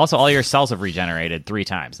 Also, all your cells have regenerated 3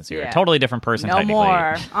 times since you're a totally different person. No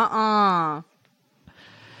more.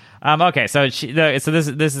 Okay, so this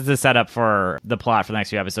is the setup for the plot for the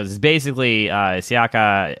next few episodes. It's basically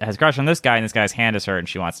Sayaka has a crush on this guy, and this guy's hand is hurt, and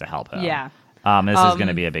she wants to help him. Yeah. This is going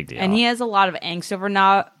to be a big deal. And he has a lot of angst over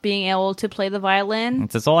not being able to play the violin.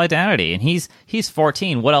 It's his whole identity, and he's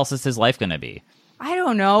 14. What else is his life going to be? I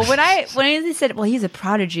don't know. When they said, well, he's a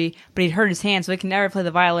prodigy, but he'd hurt his hand, so he can never play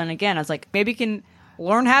the violin again, I was like, maybe he can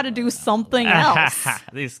learn how to do something else.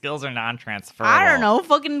 These skills are non-transferable. I don't know.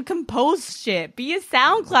 Fucking compose shit. Be a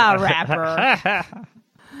SoundCloud rapper.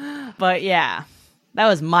 But yeah, that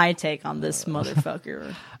was my take on this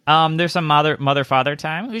motherfucker. There's some mother-father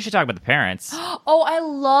time. We should talk about the parents. Oh, I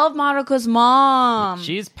love Madoka's mom.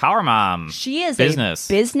 She's power mom. She is a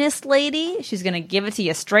business lady. She's going to give it to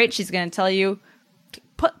you straight. She's going to tell you,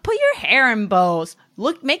 put your hair in bows.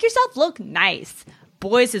 Make yourself look nice.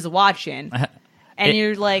 Boys is watching. And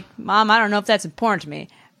you're like, Mom, I don't know if that's important to me.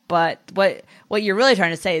 But what you're really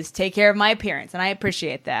trying to say is take care of my appearance. And I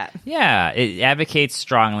appreciate that. Yeah. It advocates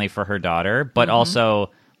strongly for her daughter, but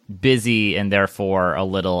also busy and therefore a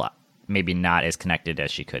little maybe not as connected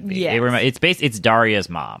as she could be. Yes. It's Daria's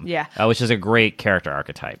mom, which is a great character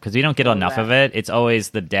archetype because we don't get enough of it. It's always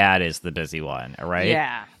the dad is the busy one, right?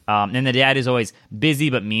 Yeah. And the dad is always busy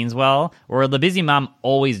but means well, or the busy mom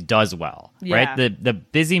always does well, right? The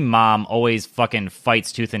busy mom always fucking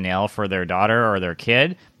fights tooth and nail for their daughter or their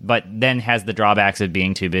kid, but then has the drawbacks of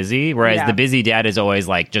being too busy, whereas the busy dad is always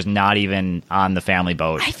just not even on the family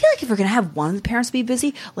boat. I feel like if we're going to have one of the parents be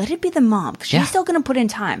busy, let it be the mom, because she's still going to put in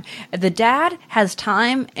time. If the dad has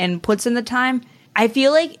time and puts in the time, I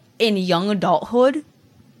feel like in young adulthood,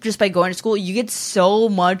 just by going to school, you get so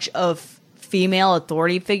much of female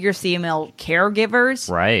authority figures, female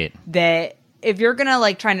caregivers. Right. That if you're going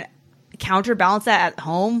to try to counterbalance that at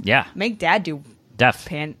home, make dad do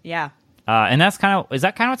and that's is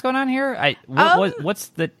that kind of what's going on here? What's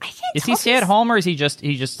the? Is he stay at home or is he just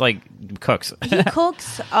cooks? He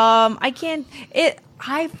cooks.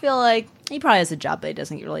 I feel like he probably has a job that he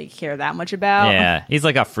doesn't really care that much about. Yeah, he's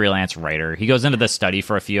like a freelance writer. He goes into the study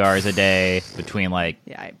for a few hours a day between I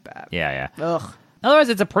bet. Yeah. Ugh. Otherwise,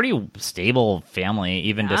 it's a pretty stable family,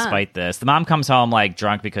 even despite this. The mom comes home like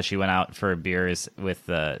drunk because she went out for beers with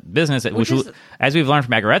the business, which as we've learned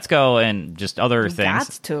from Agaretzko and just other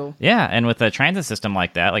things. Got to. Yeah, and with the transit system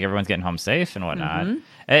like that, like everyone's getting home safe and whatnot.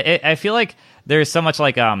 I feel like there's so much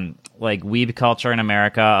like weeb culture in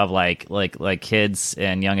America of like kids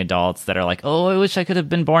and young adults that are like, oh, I wish I could have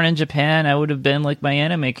been born in Japan. I would have been like my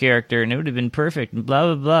anime character and it would have been perfect.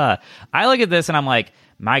 Blah blah blah. I look at this and I'm like,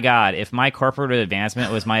 my God, if my corporate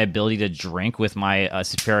advancement was my ability to drink with my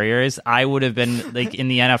superiors, I would have been like in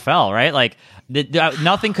the NFL, right? Like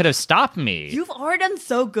nothing could have stopped me. You've already done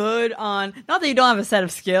so good on, not that you don't have a set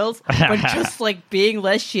of skills, but just like being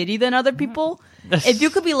less shitty than other people. If you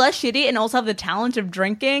could be less shitty and also have the talent of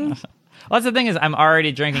drinking. Well, that's the thing is I'm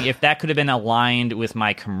already drinking. If that could have been aligned with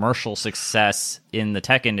my commercial success in the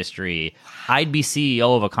tech industry, I'd be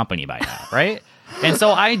CEO of a company by now, right? And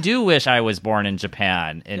so I do wish I was born in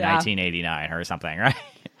Japan in 1989 or something, right?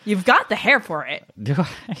 You've got the hair for it. Do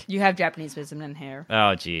I? You have Japanese wisdom and hair.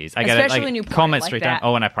 Oh, geez. I got to Especially when you comb it like straight that. down.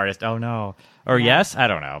 Oh, and I parted. Oh, no. Or yes? I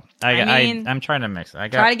don't know. I'm trying to mix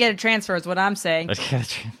it. Try to get a transfer is what I'm saying.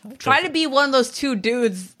 Try to be one of those two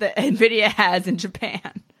dudes that NVIDIA has in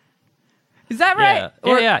Japan. Is that right?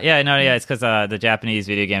 Yeah. It's because the Japanese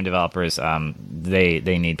video game developers, they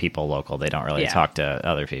need people local. They don't really talk to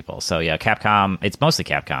other people. So yeah, Capcom. It's mostly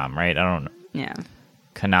Capcom, right? I don't know. Yeah.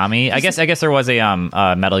 Konami. I guess there was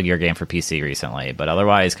a Metal Gear game for PC recently, but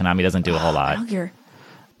otherwise Konami doesn't do a whole lot. Metal Gear.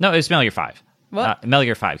 No, it was Metal Gear 5. What? Metal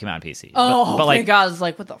Gear 5 came out on PC. Oh, but like, my God. I was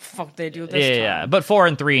like, what the fuck did they do this time? Yeah. But 4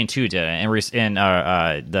 and 3 and 2 did it. And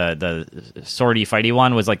the Swordy Fighty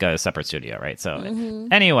one was like a separate studio, right? So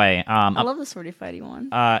anyway. I love the Swordy Fighty one.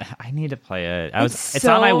 I need to play it. It's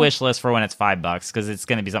on my wish list for when it's $5 because it's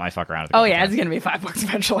going to be something I fuck around with. Oh, yeah. It's going to be $5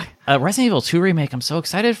 eventually. Resident Evil 2 remake, I'm so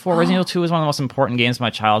excited for. Resident Evil 2 was one of the most important games of my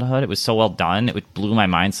childhood. It was so well done. It blew my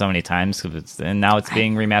mind so many times. And now it's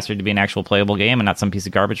being remastered to be an actual playable game and not some piece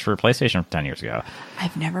of garbage for PlayStation 10 years ago.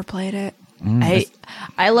 I've never played it.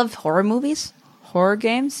 I love horror movies, horror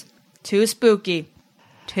games. Too spooky.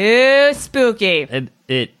 There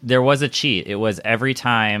was a cheat. It was every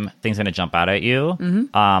time things going to jump out at you,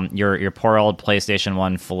 your poor old PlayStation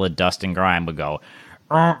 1 full of dust and grime would go,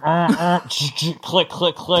 click,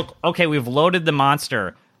 click, click. Okay, we've loaded the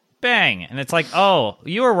monster. Bang. And it's like, oh,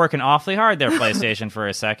 you were working awfully hard there, PlayStation, for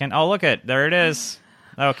a second. Oh, look there it is.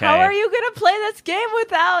 Okay. How are you gonna play this game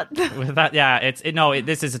without? Yeah, it's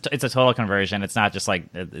a total conversion. It's not just like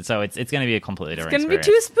so. It's gonna be a completely different. It's gonna be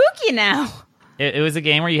too spooky now. It was a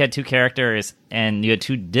game where you had two characters and you had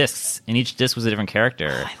two discs, and each disc was a different character.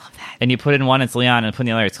 Oh, I love that. And you put in one, it's Leon, and put in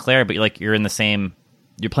the other, it's Claire. But you're in the same.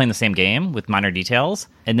 You're playing the same game with minor details,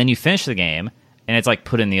 and then you finish the game, and it's like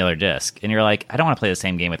put in the other disc, and you're like, I don't want to play the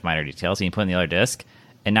same game with minor details. And you put in the other disc,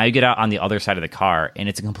 and now you get out on the other side of the car, and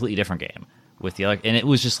it's a completely different game. With the other, and it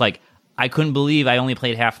was just like I couldn't believe I only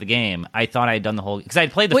played half the game. I thought I had done the whole because I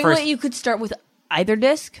had played the first. Wait, you could start with either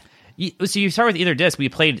disc. So you start with either disc. We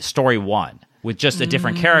played story 1 with just a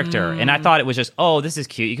different character, and I thought it was just this is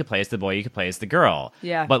cute. You could play as the boy, you could play as the girl.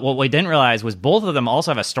 Yeah. But what we didn't realize was both of them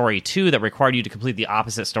also have a story 2 that required you to complete the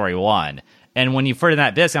opposite story 1. And when you put in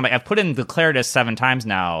that disc, I'm like, I've put in the Claire disc 7 times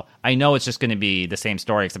now. I know it's just going to be the same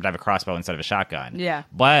story, except I have a crossbow instead of a shotgun. Yeah.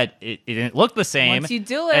 But it didn't look the same. Once you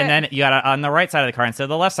do it. And then you got it on the right side of the car instead of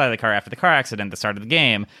the left side of the car after the car accident at the start of the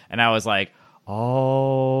game. And I was like,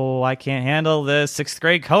 oh, I can't handle this. 6th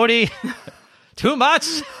grade Cody. Too much.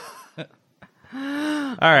 All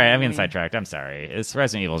right, I'm getting sidetracked. I'm sorry.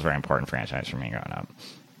 Resident Evil is a very important franchise for me growing up.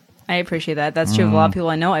 I appreciate that. That's true of a lot of people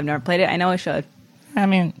I know. I've never played it. I know I should. I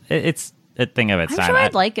mean, it's a thing of its time. I'm sure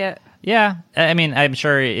I'd like it. Yeah, I mean, I'm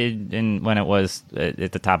sure when it was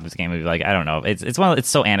at the top of its game, it would be like, I don't know. It's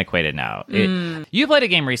so antiquated now. You played a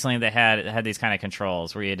game recently that had these kind of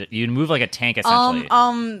controls where you'd move like a tank essentially.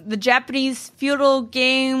 The Japanese feudal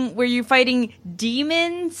game where you're fighting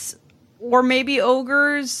demons or maybe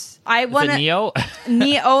ogres. I want to Neo.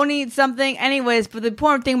 Neo needs something. Anyways, but the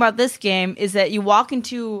important thing about this game is that you walk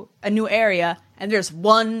into a new area and there's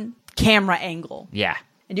one camera angle. Yeah.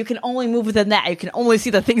 And you can only move within that. You can only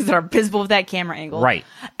see the things that are visible with that camera angle. Right.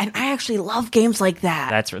 And I actually love games like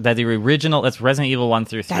that. That's the original. That's Resident Evil 1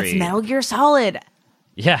 through 3. That's Metal Gear Solid.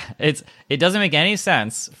 Yeah, it doesn't make any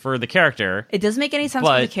sense for the character. It doesn't make any sense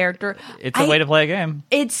for the character. It's a way to play a game.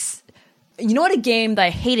 You know what? A game that I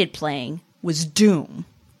hated playing was Doom.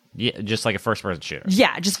 Yeah, just like a first-person shooter.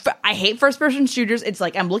 Yeah, I hate first-person shooters. It's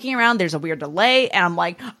like I'm looking around, there's a weird delay, and I'm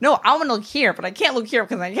like, no, I want to look here, but I can't look here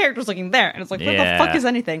because my character's looking there. And it's like, what the fuck is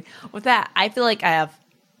anything? With that, I feel like I have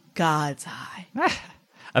God's eye.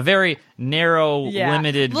 a very narrow,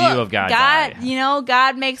 limited view of God's eye.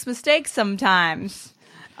 God makes mistakes sometimes.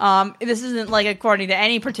 This isn't like according to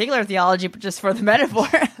any particular theology, but just for the metaphor.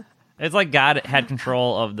 It's like God had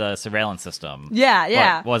control of the surveillance system.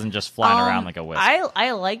 Yeah. But wasn't just flying around like a wisp.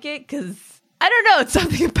 I like it because, I don't know, it's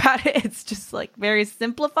something about it. It's just like very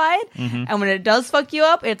simplified. Mm-hmm. And when it does fuck you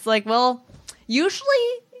up, it's like, well, usually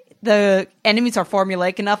the enemies are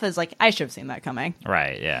formulaic enough as like, I should have seen that coming.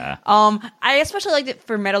 Right, yeah. I especially liked it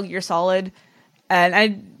for Metal Gear Solid.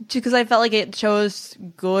 And because I felt like it chose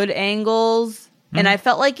good angles. Mm-hmm. And I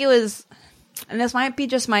felt like it was, and this might be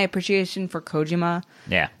just my appreciation for Kojima.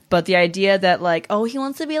 Yeah. But the idea that, like, oh, he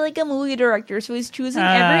wants to be like a movie director, so he's choosing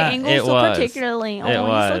every angle particularly. Oh,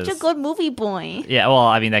 he's such a good movie boy. Yeah, well,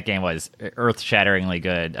 I mean, that game was earth-shatteringly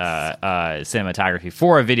good cinematography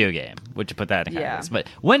for a video game, which to put that in context. But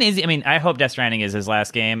when is he? I mean, I hope Death Stranding is his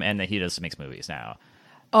last game and that he just makes movies now.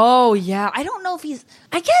 Oh, yeah. I don't know if he's...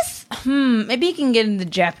 I guess, maybe he can get into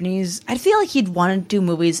Japanese. I feel like he'd want to do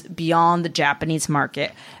movies beyond the Japanese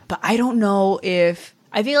market. But I don't know if...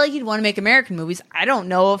 I feel like he'd want to make American movies. I don't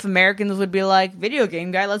know if Americans would be like, video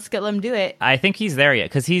game guy, let's get them do it. I think he's there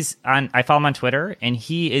yet, because I follow him on Twitter, and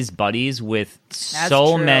he is buddies with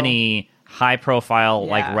many high-profile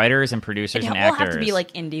like writers and producers and actors. It will have to be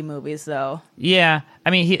like indie movies, though. Yeah. I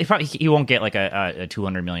mean, he won't get like a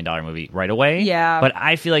 $200 million movie right away. Yeah. But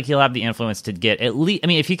I feel like he'll have the influence to get at least... I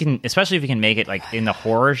mean, if he can... Especially if he can make it like in the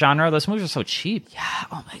horror genre, those movies are so cheap. Yeah.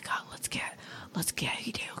 Oh, my God. Let's get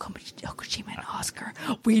Hideo Kojima an Oscar.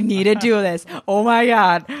 We need to do this. Oh my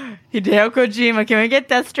God. Hideo Kojima, can we get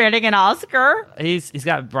Death Stranding an Oscar? He's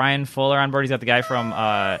got Brian Fuller on board. He's got the guy from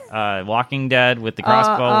Walking Dead with the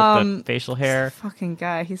crossbow with the facial hair. Fucking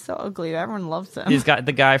guy. He's so ugly. Everyone loves him. He's got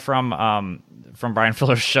the guy from Brian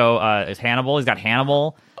Fuller's show, Hannibal. He's got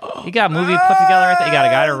Hannibal. You got a movie put together. You got a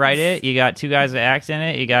guy to write it. You got two guys that act in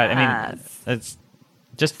it. You got, I mean, it's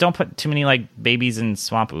just don't put too many like babies in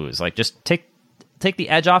swamp ooze. Like just take the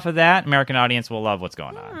edge off of that. American audience will love what's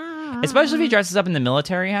going on. Especially if he dresses up in the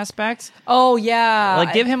military aspects. Oh, yeah.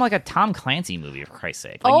 Like, give him, like, a Tom Clancy movie, for Christ's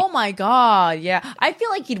sake. Like, oh, my God, yeah. I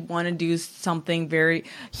feel like he'd want to do something very...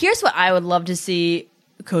 Here's what I would love to see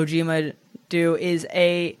Kojima do is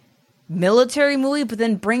a military movie, but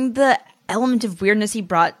then bring the element of weirdness he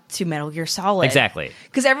brought to Metal Gear Solid. Exactly.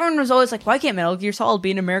 Because everyone was always like, why can't Metal Gear Solid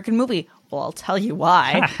be an American movie? Well, I'll tell you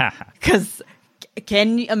why. Because...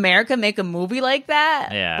 Can America make a movie like that?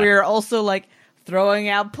 Yeah. We're also like throwing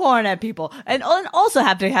out porn at people and also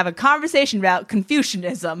have to have a conversation about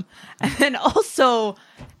Confucianism. And then also...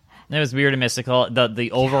 It was weird and mystical.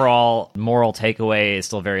 The overall moral takeaway is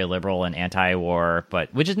still very liberal and anti-war,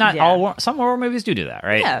 but which is not all war. Some war movies do that,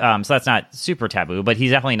 right? Yeah. So that's not super taboo, but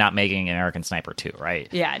he's definitely not making an American Sniper 2, right?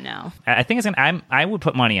 Yeah, no. I think I would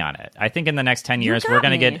put money on it. I think in the next 10 years, we're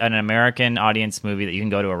going to get an American audience movie that you can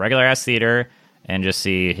go to a regular-ass theater and just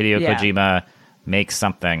see Hideo Kojima make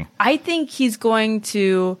something. I think he's going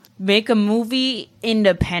to make a movie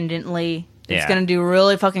independently. It's going to do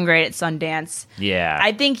really fucking great at Sundance. Yeah.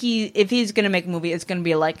 I think if he's going to make a movie, it's going to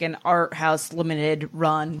be like an art house limited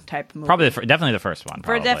run type movie. Probably, definitely the first one.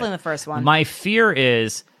 Definitely the first one. My fear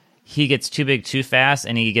is he gets too big too fast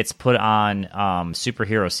and he gets put on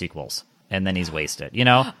superhero sequels and then he's wasted, you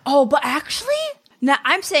know? Oh, but actually, now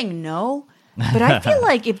I'm saying no. But I feel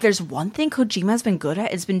like if there's one thing Kojima's been good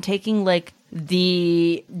at, it's been taking like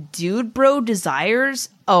the dude bro desires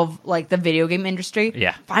of like the video game industry,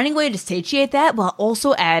 finding a way to satiate that while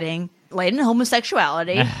also adding latent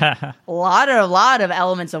homosexuality, a lot of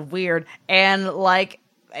elements of weird and like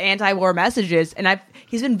anti-war messages, and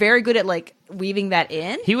he's been very good at like weaving that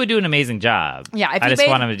in. He would do an amazing job. Yeah, I just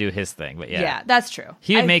want him to do his thing, but yeah, that's true.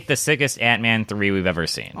 He would make the sickest Ant-Man 3 we've ever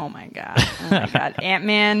seen. Oh my god,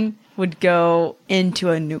 Ant-Man would go into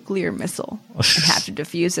a nuclear missile and have to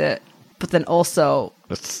defuse it, but then also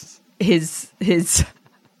his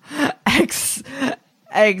ex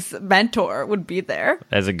mentor would be there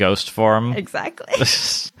as a ghost form. Exactly.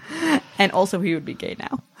 And also he would be gay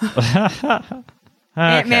now.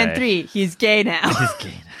 Ant-Man 3, he's gay now. He's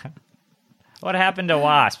gay now. What happened to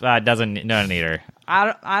Wasp? Doesn't need her.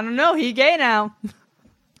 I don't know. He gay now.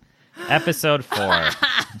 Episode 4.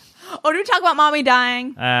 Oh, do we talk about Mommy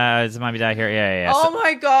dying? Does Mommy die here? Yeah. Oh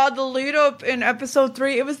my god, the lead up in episode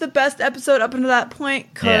 3, it was the best episode up until that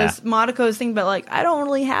point because Monaco was thinking about like, I don't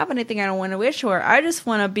really have anything I don't want to wish for. I just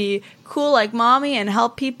want to be cool like Mommy and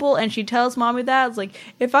help people. And she tells Mommy that, it's like,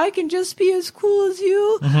 if I can just be as cool as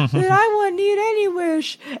you, then I wouldn't need any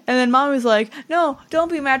wish. And then Mommy's like, no, don't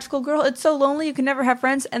be a magical girl. It's so lonely. You can never have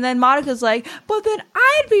friends. And then Monica's like, but then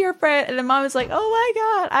I'd be your friend. And then Mommy's like, oh my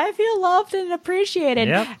god, I feel loved and appreciated.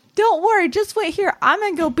 Yep. don't worry, just wait here. I'm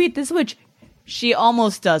going to go beat this witch. She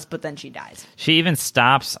almost does, but then she dies. She even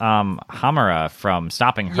stops Hamura from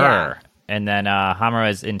stopping her. Yeah. And then Hamura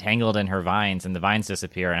is entangled in her vines, and the vines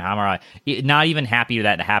disappear. And Hamura, not even happy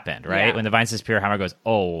that happened, right? Yeah. When the vines disappear, Hamura goes,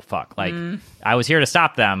 "Oh fuck! Like I was here to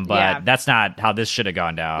stop them, but that's not how this should have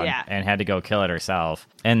gone down." Yeah. And had to go kill it herself.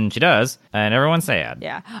 And she does, and everyone's sad.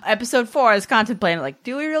 Yeah. Episode 4 is contemplating, like,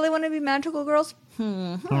 do we really want to be magical girls?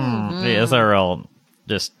 Yeah, it's a real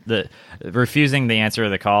just the refusing the answer to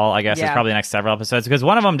the call. I guess is probably the next several episodes because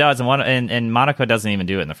one of them does, and Monaco doesn't even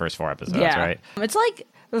do it in the first 4 episodes, right? It's like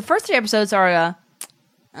the first 3 episodes are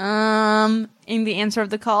in the answer of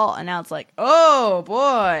the call, and now it's like, oh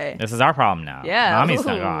boy, this is our problem now. Yeah, Mommy's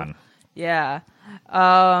not gone. Yeah.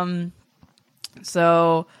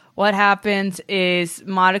 So what happens is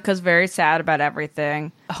Monika's very sad about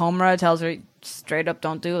everything. Homura tells her straight up,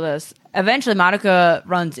 don't do this. Eventually, Monika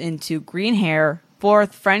runs into green hair,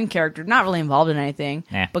 4th friend character, not really involved in anything.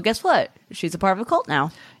 But guess what? She's a part of a cult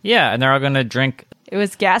now. Yeah, and they're all going to drink. It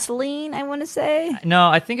was gasoline, I want to say. No,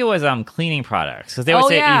 I think it was cleaning products. Because they would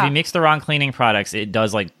say if you mix the wrong cleaning products, it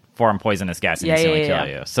does like form poisonous gas and instantly kill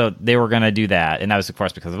you. So they were going to do that. And that was, of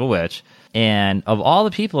course, because of a witch. And of all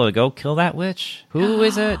the people to go kill that witch, who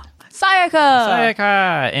is it?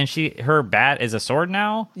 Sayaka! And her bat is a sword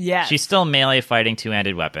now? Yes. She's still melee fighting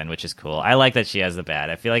 2-handed weapon, which is cool. I like that she has the bat.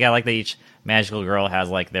 I like that each magical girl has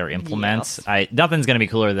like their implements. Yes. Nothing's going to be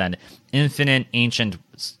cooler than infinite ancient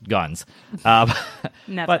guns.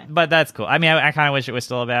 But that's cool. I mean, I kind of wish it was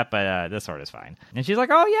still a bat, but this sword is fine. And she's like,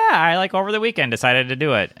 oh yeah, I like over the weekend decided to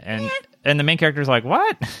do it. And the main character's like,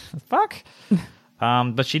 what? Fuck?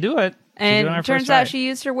 But she do it. And it turns out she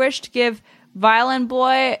used her wish to give Violin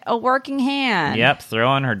Boy a working hand. Yep,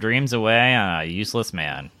 throwing her dreams away on a useless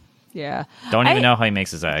man. Yeah. Don't even know how he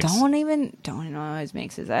makes his eggs. Don't even know how he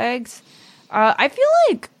makes his eggs. I feel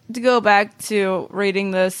like, to go back to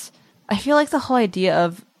reading this, I feel like the whole idea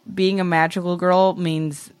of being a magical girl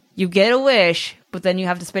means you get a wish, but then you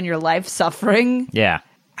have to spend your life suffering. Yeah.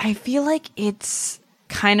 I feel like it's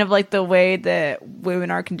kind of like the way that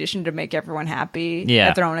women are conditioned to make everyone happy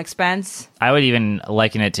at their own expense. I would even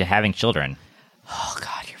liken it to having children. Oh,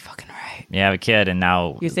 God, you're fucking right. You have a kid, and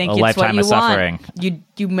now you think a it's lifetime what you of suffering. Want.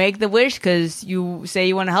 You make the wish because you say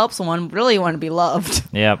you want to help someone, really you want to be loved.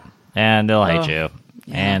 Yep. And they'll hate you.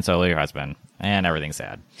 Yeah. And so will your husband. And everything's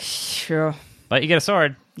sad. Sure. But you get a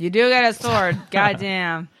sword. You do get a sword.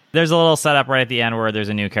 Goddamn. There's a little setup right at the end where there's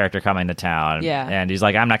a new character coming to town. Yeah. And he's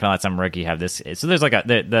like, I'm not going to let some rookie have this. So there's like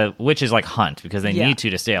the witches like hunt because they need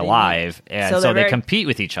to stay alive. And so they compete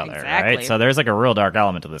with each other, right? So there's like a real dark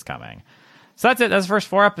element to this coming. So that's it. That's the first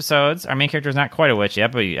 4 episodes. Our main character is not quite a witch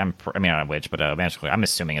yet, but not a witch, but magically, I'm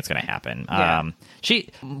assuming it's going to happen. Yeah.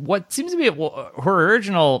 What seems to be her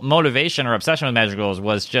original motivation or obsession with magicals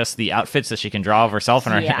was just the outfits that she can draw of herself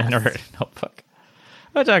in her notebook.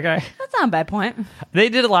 That's okay. That's not a bad point. They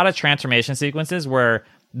did a lot of transformation sequences where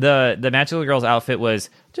the magical girl's outfit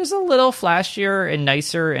was just a little flashier and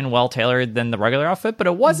nicer and well tailored than the regular outfit, but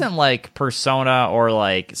it wasn't like Persona or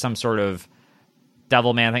like some sort of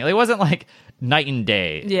Devilman thing. It wasn't like night and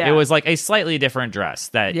day. Yeah. It was like a slightly different dress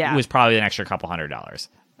that was probably an extra couple $100,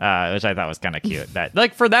 which I thought was kind of cute. That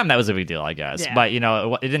like for them that was a big deal, I guess. Yeah. But it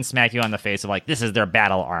didn't smack you on the face of like this is their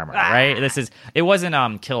battle armor, right? It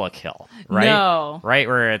wasn't Kill la Kill, right? No, right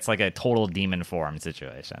where it's like a total demon form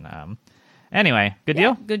situation. Anyway, good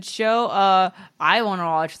deal. Good show. I want to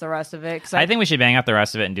watch the rest of it. I think we should bang up the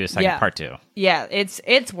rest of it and do a second part 2. Yeah,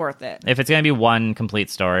 it's worth it. If it's going to be one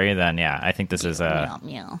complete story, then I think this is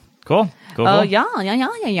cool. Oh, yeah.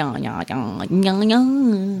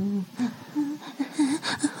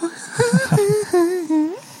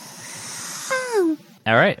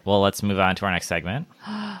 All right. Well, let's move on to our next segment.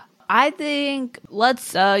 I think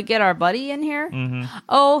let's get our buddy in here. Mm-hmm.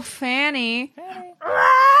 Oh, Fanny. Hey,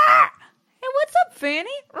 what's up, Fanny?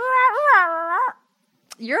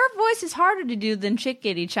 Your voice is harder to do than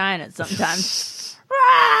Chickadee China sometimes.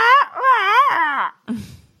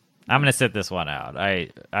 I'm gonna sit this one out. I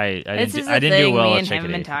didn't do well me at and Chickadee.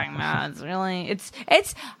 him been talking about. It's really it's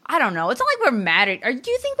I don't know. It's not like we're mad at. Or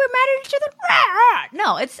do you think we're mad at each other?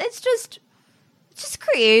 No, it's just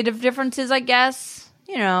creative differences, I guess.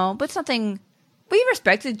 But it's nothing. We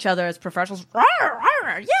respect each other as professionals.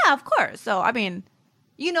 Yeah, of course. So I mean,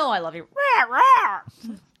 I love you.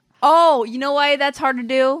 Oh, you know why that's hard to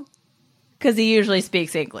do? Because he usually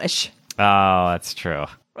speaks English. Oh, that's true.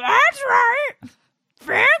 That's right.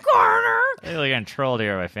 Fan Corner. We're getting trolled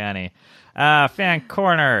here by Fanny. Fan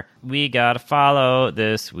Corner. We got a follow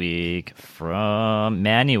this week from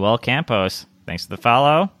Manuel Campos. Thanks for the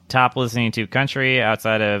follow. Top listening to country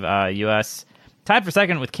outside of U.S. Tied for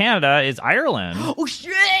second with Canada is Ireland. Oh,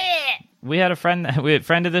 shit! We had a friend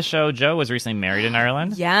of this show, Joe, was recently married in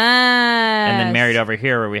Ireland. Yes. And then married over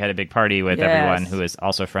here where we had a big party with Yes. everyone who is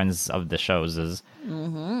also friends of the shows.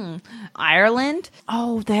 Ireland?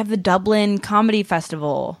 Oh, they have the Dublin Comedy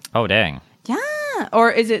Festival. Oh, dang. Yeah.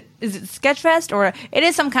 Or is it Sketchfest? Or it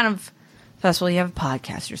is some kind of festival. You have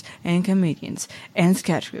podcasters and comedians and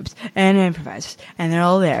sketch groups and improvisers. And they're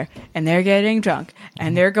all there. And they're getting drunk.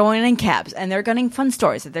 And they're going in cabs. And they're getting fun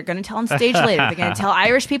stories that they're going to tell on stage later. They're going to tell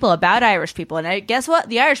Irish people about Irish people. And guess what?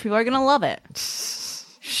 The Irish people are going to love it.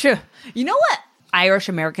 Sure. You know what Irish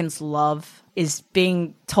Americans love? Is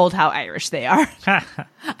being told how Irish they are.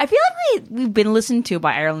 I feel like we've been listened to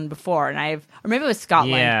by Ireland before, or maybe it was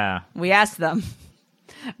Scotland. Yeah. We asked them.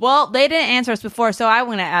 Well, they didn't answer us before, so I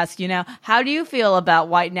want to ask you now, how do you feel about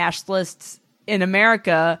white nationalists in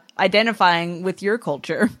America identifying with your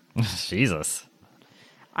culture? Jesus.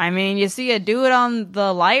 I mean, you see a dude on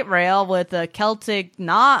the light rail with a Celtic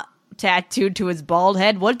knot tattooed to his bald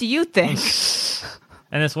head. What do you think?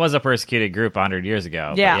 And this was a persecuted group 100 years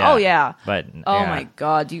ago. Yeah. Oh, yeah. But oh, my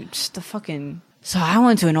God. Dude, just the fucking... So I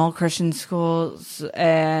went to an all Christian school,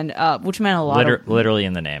 and which meant a lot literally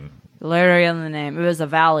in the name. Literally in the name. It was a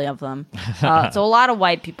valley of them. So a lot of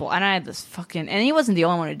white people. And I had this fucking... And he wasn't the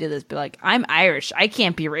only one who did this, but like, I'm Irish. I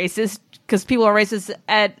can't be racist because people are racist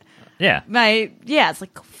at... Yeah. It's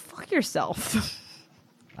like, go fuck yourself.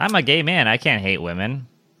 I'm a gay man. I can't hate women.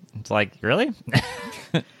 It's like, really?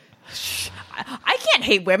 I can't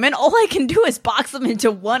hate women. All I can do is box them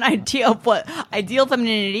into one idea of what ideal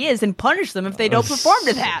femininity is and punish them if they don't perform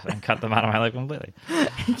to that. And cut them out of my life completely.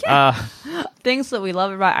 Things that we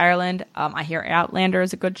love about Ireland. I hear Outlander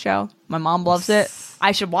is a good show. My mom loves it.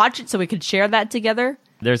 I should watch it so we could share that together.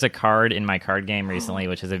 There's a card in my card game recently,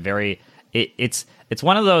 which is a very... It's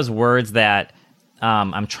one of those words that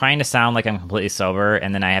I'm trying to sound like I'm completely sober,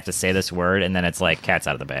 and then I have to say this word, and then it's like cat's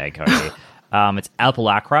out of the bag. Okay. It's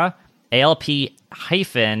Alpalacra.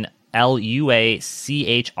 ALPLUACHRA,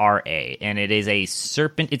 and it is a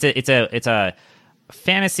serpent. It's a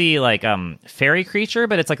fantasy like fairy creature,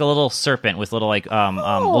 but it's like a little serpent with little like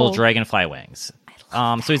little dragonfly wings.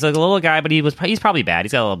 So he's like a little guy, but he's probably bad.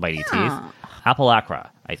 He's got little bitey teeth. Alpalacra,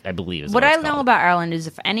 I believe is what I know called. About Ireland is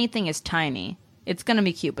if anything is tiny, it's gonna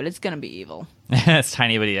be cute, but it's gonna be evil. It's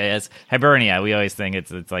tiny, but it's Hibernia. We always think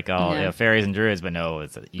it's like fairies and druids, but no,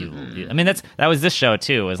 it's evil. I mean, that was this show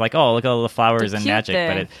too. It was like, oh, look at all the flowers and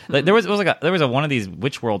magic, but there was one of these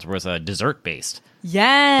witch worlds where it was a dessert based.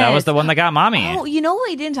 Yes, that was the one that got mommy. Oh, you know what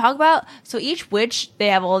we didn't talk about? So each witch, they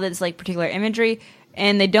have all this like particular imagery.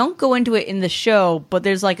 And they don't go into it in the show, but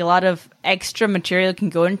there's like a lot of extra material you can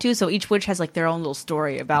go into. So each witch has like their own little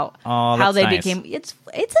story about how they became. It's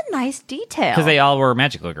a nice detail because they all were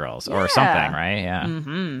magical girls or something, right? Yeah.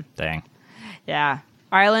 Mm-hmm. Dang. Yeah,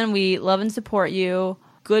 Ireland, we love and support you.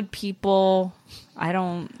 Good people. I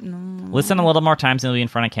don't know. Listen a little more times and you'll be in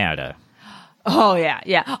front of Canada. Oh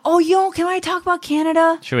yeah. Oh, can I talk about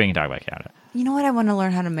Canada? Sure, we can talk about Canada. You know what I want to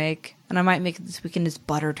learn how to make, and I might make it this weekend, is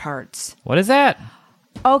butter tarts. What is that?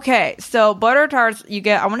 Okay, so butter tarts, you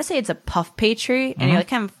get, I want to say it's a puff pastry, and you like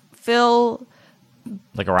kind of fill...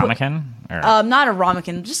 Like a ramekin? Not a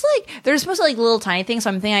ramekin, just like, they're supposed to like little tiny things, so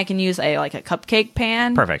I'm thinking I can use a cupcake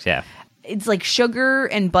pan. Perfect, yeah. It's like sugar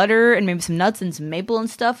and butter and maybe some nuts and some maple and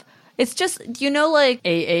stuff. It's just, like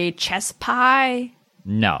a chess pie?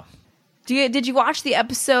 No. Did you watch the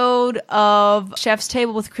episode of Chef's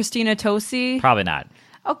Table with Christina Tosi? Probably not.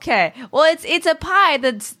 Okay. Well, it's a pie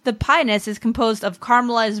that's the pie-ness is composed of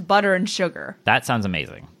caramelized butter and sugar. That sounds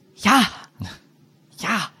amazing. Yeah.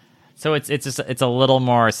 Yeah. So it's a little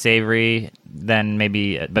more savory than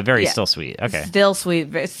maybe, but still sweet. Okay. Still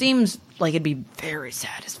sweet. It seems like it'd be very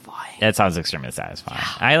satisfying. It sounds extremely satisfying.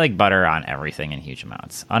 Yeah. I like butter on everything in huge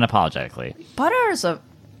amounts, unapologetically. Butter is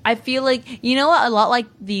I feel like, you know what? A lot like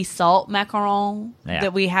the salt macaron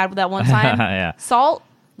that we had that one time. Yeah. Salt,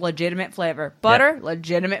 legitimate flavor. Butter,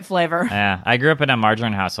 legitimate flavor. Yeah. I grew up in a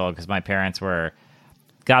margarine household because my parents were,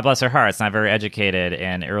 God bless their hearts, not very educated.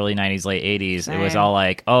 In early 90s, late 80s, It was all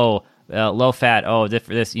like, low fat. Oh,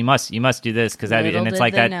 this you must do this because that. And it's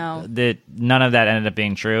like that. None of that ended up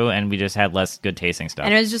being true, and we just had less good tasting stuff.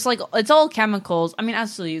 And it was just like it's all chemicals. I mean, I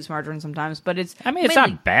still use margarine sometimes, but it's. I mean, it's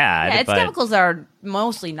not bad. Yeah, it's chemicals that are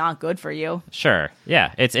mostly not good for you. Sure.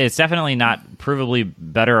 Yeah, it's definitely not provably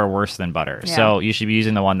better or worse than butter. Yeah. So you should be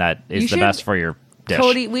using the one that is the best for your dish.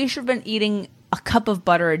 Cody, we should have been eating a cup of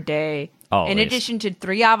butter a day. In addition to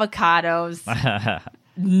 3 avocados.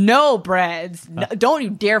 No breads. No, don't you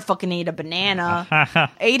dare fucking eat a banana.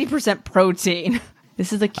 80% protein.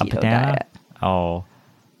 This is the keto diet. Oh.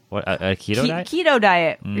 What, a keto diet? Keto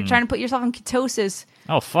diet. You're trying to put yourself in ketosis.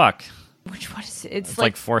 Oh, fuck. What is it? It's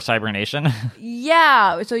like forced hibernation?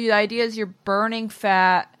 Yeah. So the idea is you're burning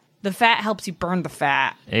fat. The fat helps you burn the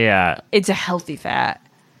fat. Yeah. It's a healthy fat.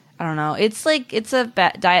 I don't know. It's a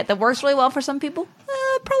diet that works really well for some people.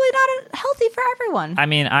 Probably not healthy for everyone. I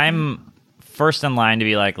mean, I'm first in line to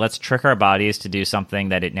be like, let's trick our bodies to do something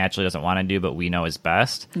that it naturally doesn't want to do, but we know is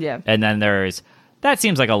best. Yeah. And then that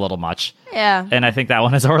seems like a little much. Yeah. And I think that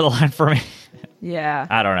one is over the line for me. Yeah.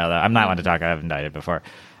 I don't know, though. I'm not one to talk. I haven't dieted before.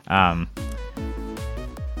 That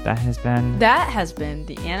has been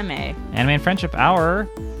the Anime and Friendship Hour,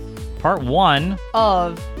 part 1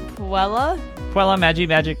 of Puella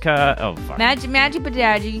Magica. Oh, fuck. Magic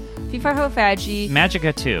Badaji, FIFA Ho Faji,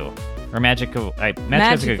 Magica 2. Or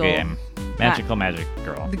Magica's a good game. Magical Magic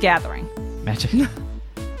Girl. The Gathering. Magic.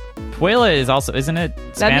 Puella is also, isn't it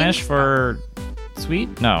Spanish for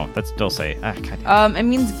sweet? No, that's Dulce. It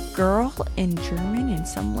means girl in German and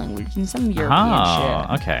some language and some European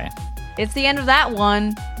shit. Okay. It's the end of that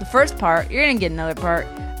one. The first part. You're gonna get another part.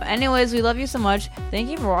 But anyways, we love you so much. Thank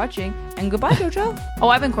you for watching. And goodbye, JoJo. Oh,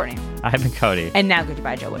 I've been Courtney. I've been Cody. And now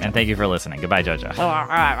goodbye, JoJo. And thank you for listening. Goodbye, JoJo. All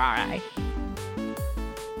right.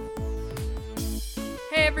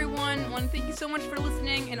 Hey everyone, want to thank you so much for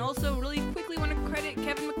listening, and also really quickly want to credit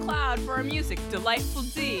Kevin MacLeod for our music, Delightful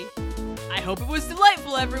D. I hope it was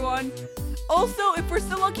delightful, everyone. Also, if we're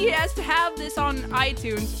so lucky as to have this on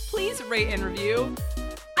iTunes, please rate and review.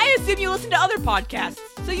 I assume you listen to other podcasts,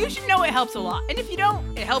 so you should know it helps a lot. And if you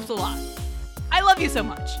don't, it helps a lot. I love you so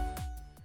much.